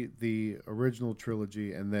trilogy, the original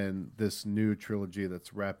trilogy, and then this new trilogy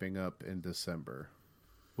that's wrapping up in December,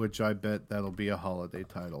 which I bet that'll be a holiday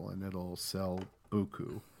title and it'll sell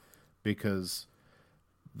buku, because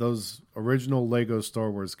those original Lego Star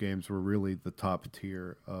Wars games were really the top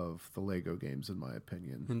tier of the Lego games, in my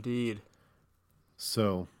opinion. Indeed.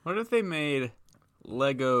 So, what if they made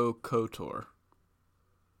Lego KOTOR?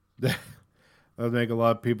 that would make a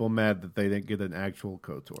lot of people mad that they didn't get an actual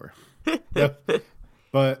KOTOR.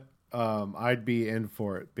 But I'd be in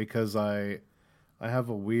for it because I have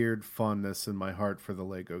a weird fondness in my heart for the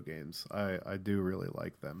Lego games. I do really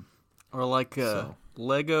like them. Or like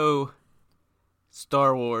Lego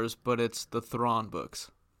Star Wars, but it's the Thrawn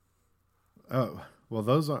books. Oh, well,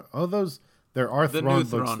 there are Thrawn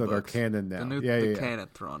books that are canon now. The canon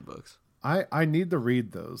Thrawn books. I need to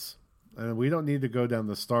read those. And we don't need to go down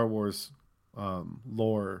the Star Wars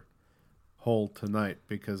lore hole tonight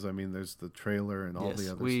because, I mean, there's the trailer and all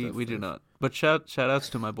the other stuff. We do not. But shout outs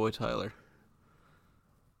to my boy Tyler.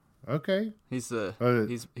 Okay. He's the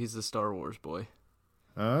Star Wars boy.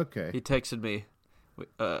 Okay. He texted me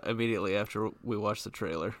immediately after we watched the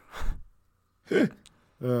trailer.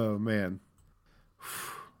 Oh man.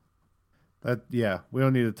 We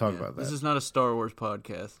don't need to talk about that. This is not a Star Wars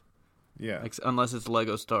podcast. Yeah. Unless it's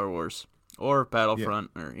Lego Star Wars or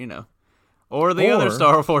Battlefront or the other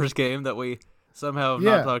Star Wars game that we somehow have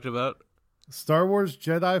not talked about. Star Wars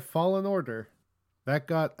Jedi Fallen Order. That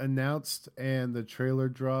got announced and the trailer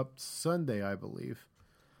dropped Sunday, I believe.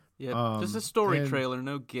 Yeah, just a story trailer,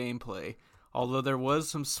 no gameplay. Although there was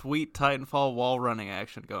some sweet Titanfall wall running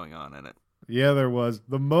action going on in it. Yeah, there was.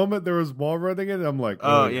 The moment there was wall running in it, I'm like,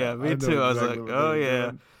 me too. I was like,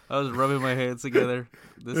 I was rubbing my hands together.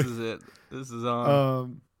 This is it. This is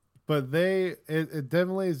on. But it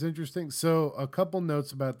definitely is interesting. So a couple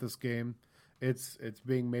notes about this game. It's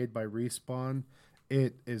being made by Respawn.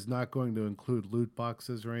 It is not going to include loot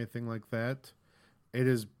boxes or anything like that. It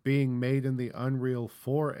is being made in the Unreal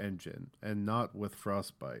 4 engine and not with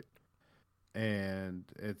Frostbite. And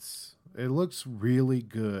it looks really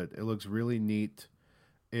good. It looks really neat.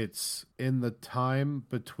 It's in the time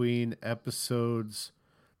between episodes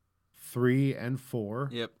 3 and 4.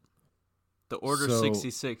 Yep. The Order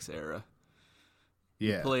 66 era.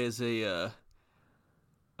 Yeah. You play as a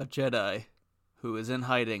Jedi who is in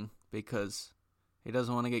hiding because he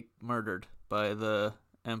doesn't want to get murdered by the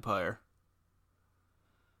Empire.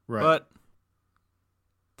 Right. But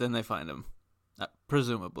then they find him,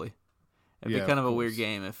 presumably. It'd be kind of a weird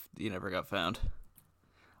game if you never got found.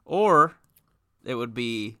 Or it would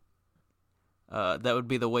be that would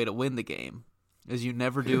be the way to win the game, is you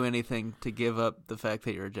never do anything to give up the fact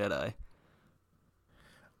that you're a Jedi.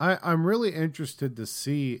 I'm really interested to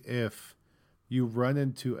see if you run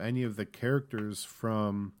into any of the characters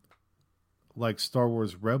from like Star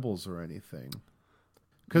Wars Rebels or anything.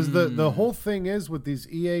 Because the whole thing is with these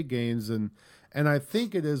EA games, and I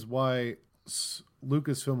think it is why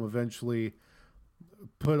Lucasfilm eventually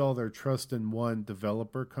put all their trust in one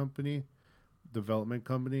development company,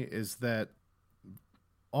 is that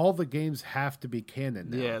all the games have to be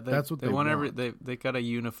canon now. Yeah, that's what they want. They got a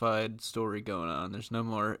unified story going on. There's no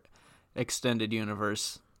more extended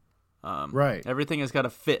universe. Right. Everything has got to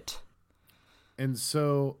fit. And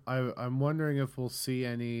so I'm wondering if we'll see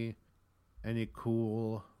any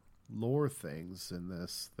cool lore things in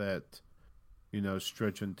this that,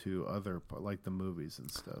 stretch into other, like the movies and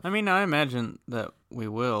stuff. I mean, I imagine that we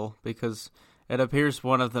will, because it appears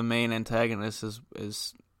one of the main antagonists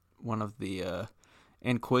is one of the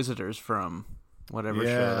Inquisitors from whatever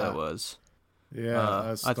show that was.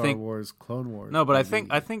 Yeah, Star Wars, Clone Wars. No, but I think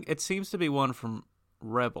it seems to be one from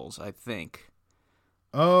Rebels, I think.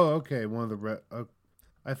 Oh, okay. One of the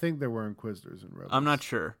I think there were Inquisitors in Rebels. I'm not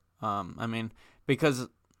sure. I mean, because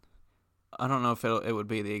I don't know if it would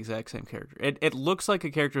be the exact same character. It looks like a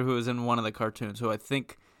character who was in one of the cartoons, who I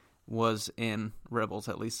think was in Rebels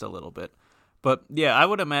at least a little bit. But yeah, I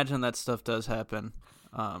would imagine that stuff does happen,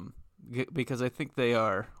 because I think they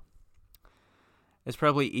are. it's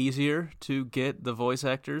probably easier to get the voice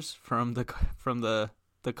actors from the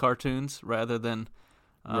cartoons rather than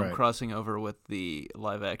Right. crossing over with the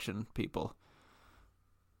live action people.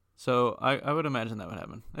 So I would imagine that would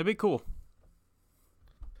happen. It'd be cool.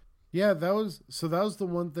 Yeah, that was the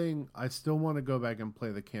one thing I still want to go back and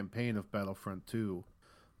play the campaign of Battlefront 2.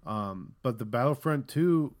 But the Battlefront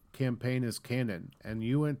 2 campaign is canon, and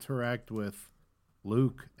you interact with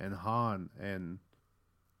Luke and Han and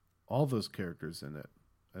all those characters in it.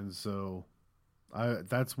 And so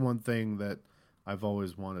that's one thing that I've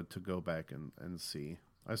always wanted to go back and see.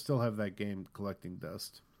 I still have that game collecting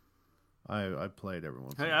dust. I play it every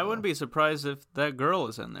once in a while. I wouldn't be surprised if that girl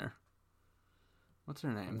is in there. What's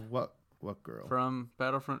her name? What girl? From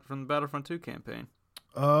the Battlefront 2 campaign.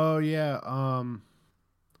 Oh yeah.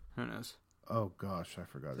 Who knows? Oh gosh, I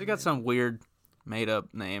forgot. They got some weird made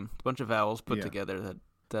up name. A bunch of vowels put Yeah. together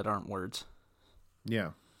that aren't words.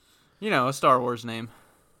 Yeah. A Star Wars name.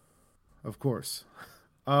 Of course.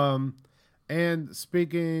 And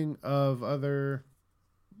speaking of other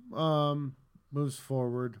moves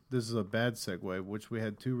forward, this is a bad segue, which we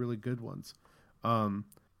had two really good ones.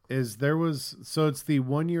 It's the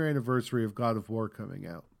 1 year anniversary of God of War coming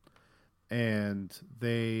out, and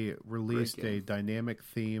they released a dynamic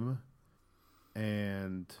theme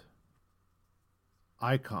and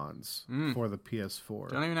icons for the PS4.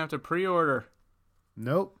 Don't even have to pre-order.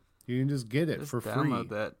 Nope, you can just get it Just for free. download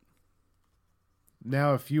that.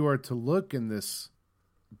 Now, if you are to look in this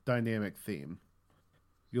dynamic theme,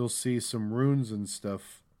 you'll see some runes and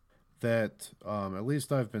stuff that, at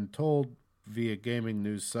least I've been told via gaming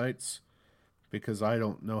news sites, because I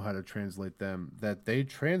don't know how to translate them, that they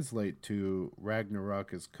translate to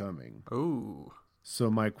Ragnarok is coming. Ooh. So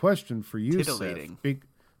my question for you, Titillating. Seth,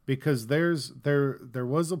 because there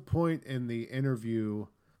was a point in the interview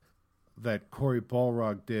that Cory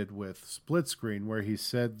Balrog did with Split Screen where he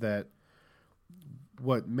said that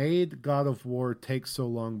what made God of War take so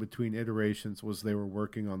long between iterations was they were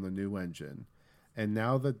working on the new engine. And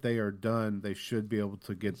now that they are done, they should be able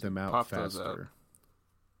to get them out faster.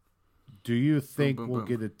 Do you think we'll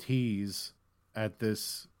get a tease at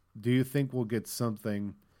this? Do you think we'll get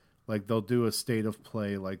something like they'll do a state of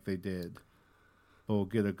play like they did, but we'll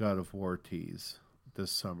get a God of War tease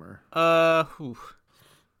this summer? I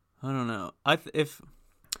don't know. If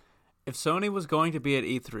Sony was going to be at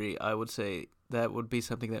E3, I would say that would be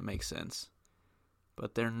something that makes sense.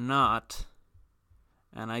 But they're not.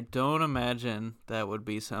 And I don't imagine that would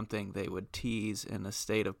be something they would tease in a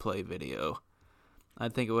state of play video. I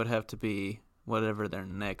think it would have to be whatever their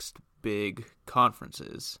next big conference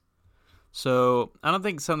is. So I don't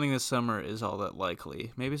think something this summer is all that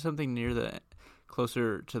likely. Maybe something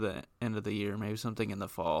closer to the end of the year. Maybe something in the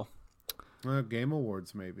fall. Game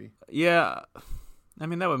Awards, maybe. Yeah, I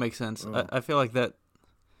mean that would make sense. Oh. I feel like that,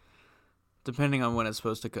 depending on when it's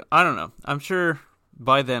supposed to come. I don't know. I'm sure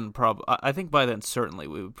by then, I think by then certainly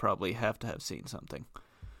we would probably have to have seen something.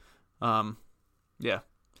 Yeah.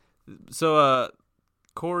 So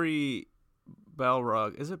Cory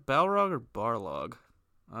Balrog, is it Balrog or Barlog?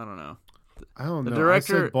 I don't know. I don't know.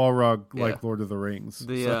 Director, I said Balrog like Lord of the Rings.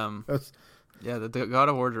 The God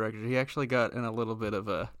of War director. He actually got in a little bit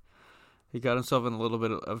of he got himself in a little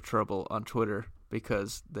bit of trouble on Twitter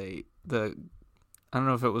because I don't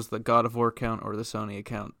know if it was the God of War account or the Sony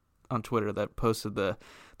account on Twitter that posted the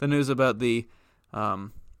news about the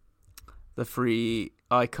free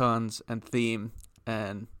icons and theme,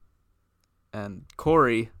 and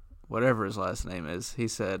Cory, whatever his last name is, he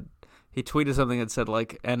tweeted something that said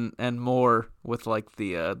like and more with like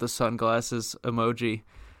the sunglasses emoji,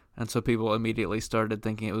 and so people immediately started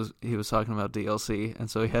thinking he was talking about DLC, and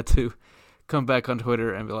so he had to come back on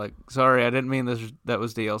Twitter and be like, sorry, I didn't mean that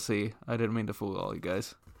was DLC. I didn't mean to fool all you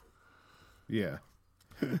guys. Yeah.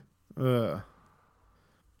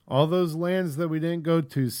 All those lands that we didn't go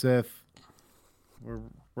to, Seth, were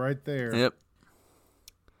right there. Yep.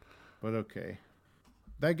 But okay.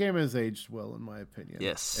 That game has aged well, in my opinion.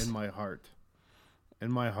 Yes. In my heart.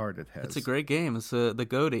 In my heart it has. It's a great game. It's the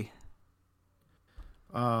GOTY.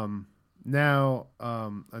 Now,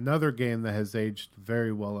 another game that has aged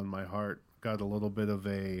very well in my heart got a little bit of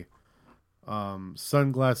a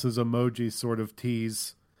sunglasses emoji sort of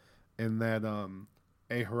tease in that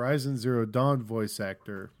a Horizon Zero Dawn voice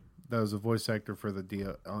actor, that was a voice actor for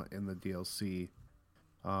the in the DLC,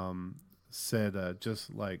 said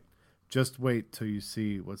just wait till you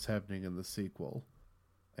see what's happening in the sequel,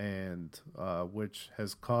 and which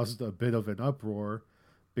has caused a bit of an uproar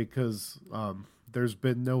because there's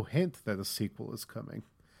been no hint that a sequel is coming.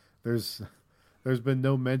 There's been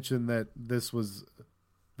no mention that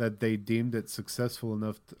that they deemed it successful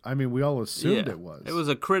enough. I mean, we all assumed it was. It was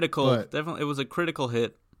a critical, definitely. It was a critical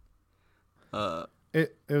hit.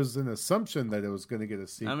 It was an assumption that it was going to get a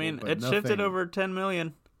sequel. I mean, but it shifted over 10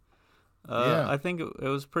 million. I think it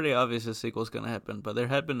was pretty obvious a sequel was going to happen, but there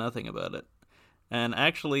had been nothing about it. And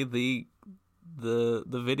actually, the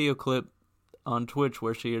video clip on Twitch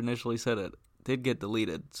where she initially said it did get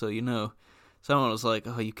deleted. So someone was like,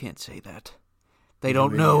 "Oh, you can't say that. They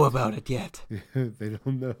don't know about it yet." They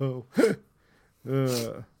don't know.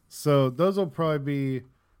 So those will probably be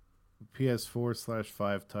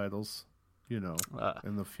PS4/5 titles, in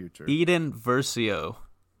the future. Eden Versio.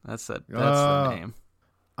 That's the name.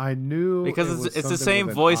 I knew because it's the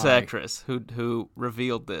same voice actress who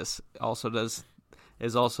revealed this.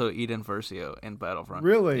 Is also Eden Versio in Battlefront.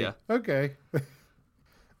 Really? Yeah. Okay.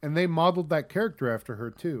 And they modeled that character after her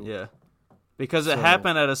too. Yeah. Because it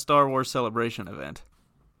happened at a Star Wars Celebration event.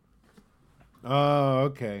 Oh,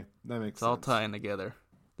 okay. That makes sense. It's all tying together.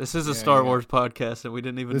 This is a Star Wars podcast, and we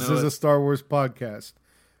didn't even know it. This is a Star Wars podcast.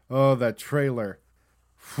 Oh, that trailer.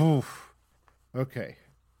 Whew. Okay.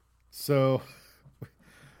 So,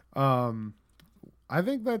 I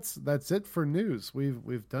think that's it for news.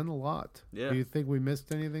 We've done a lot. Yeah. Do you think we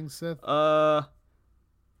missed anything, Seth?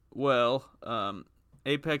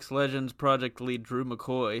 Apex Legends project lead Drew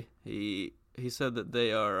McCoy, he said that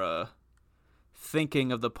they are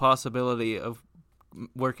thinking of the possibility of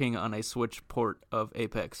working on a Switch port of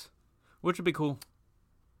Apex, which would be cool.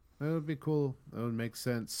 That would be cool. That would make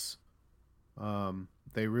sense.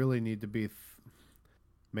 They really need to be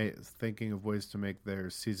thinking of ways to make their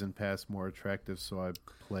season pass more attractive, so I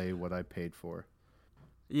play what I paid for.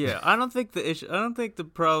 Yeah, I don't think the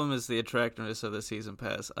problem is the attractiveness of the season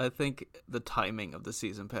pass. I think the timing of the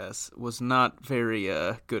season pass was not very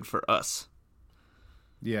good for us.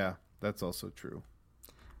 Yeah, that's also true.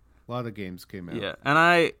 A lot of games came out. Yeah,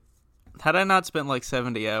 and had I not spent like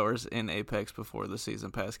 70 hours in Apex before the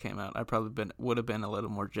season pass came out, I probably would have been a little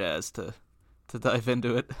more jazzed to dive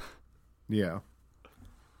into it. Yeah.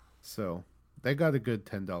 So they got a good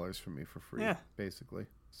 $10 from me for free, basically.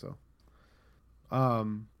 So.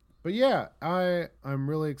 But yeah, I'm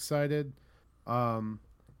really excited.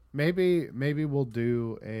 Maybe we'll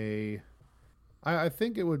do I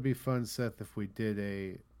think it would be fun, Seth, if we did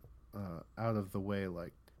a out of the way,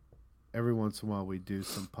 like every once in a while we do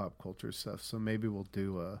some pop culture stuff. So maybe we'll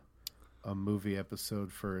do a movie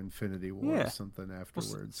episode for Infinity War or something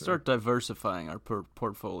afterwards. We'll start diversifying our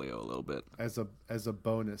portfolio a little bit as a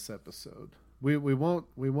bonus episode. We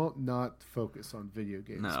won't not focus on video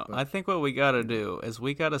games. No, but, I think what we got to do is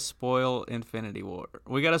we got to spoil Infinity War.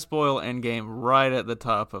 We got to spoil Endgame right at the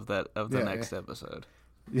top of the next episode.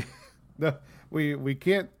 Yeah. No, we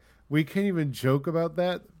can't even joke about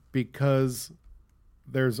that because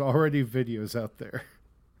there's already videos out there.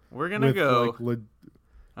 We're gonna go. We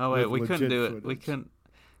couldn't do it. Footage. We couldn't.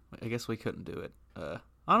 I guess we couldn't do it. I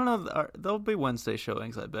don't know. There'll be Wednesday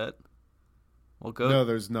showings, I bet. We'll go. No,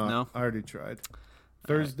 there's not. No? I already tried.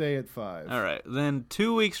 Thursday at 5. All right. Then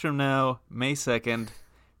 2 weeks from now, May 2nd,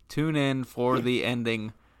 tune in for the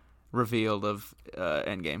ending revealed of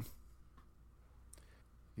Endgame.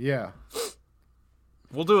 Yeah.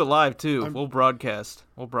 We'll do it live, too. We'll broadcast.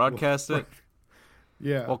 We'll broadcast it.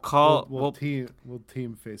 Yeah. We'll call. We'll team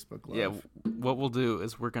Facebook Live. Yeah. What we'll do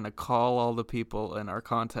is we're going to call all the people in our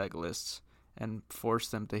contact lists and force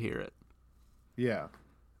them to hear it. Yeah.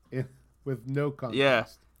 With no context. Yeah,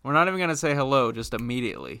 we're not even gonna say hello. Just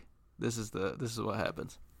immediately. This is what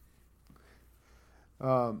happens.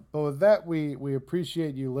 But with that, we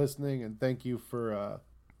appreciate you listening and thank you for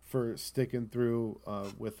sticking through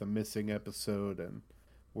with a missing episode, and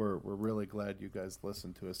we're really glad you guys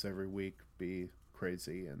listen to us every week. Be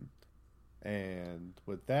crazy and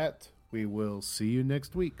with that, we will see you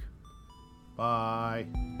next week. Bye.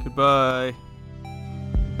 Goodbye.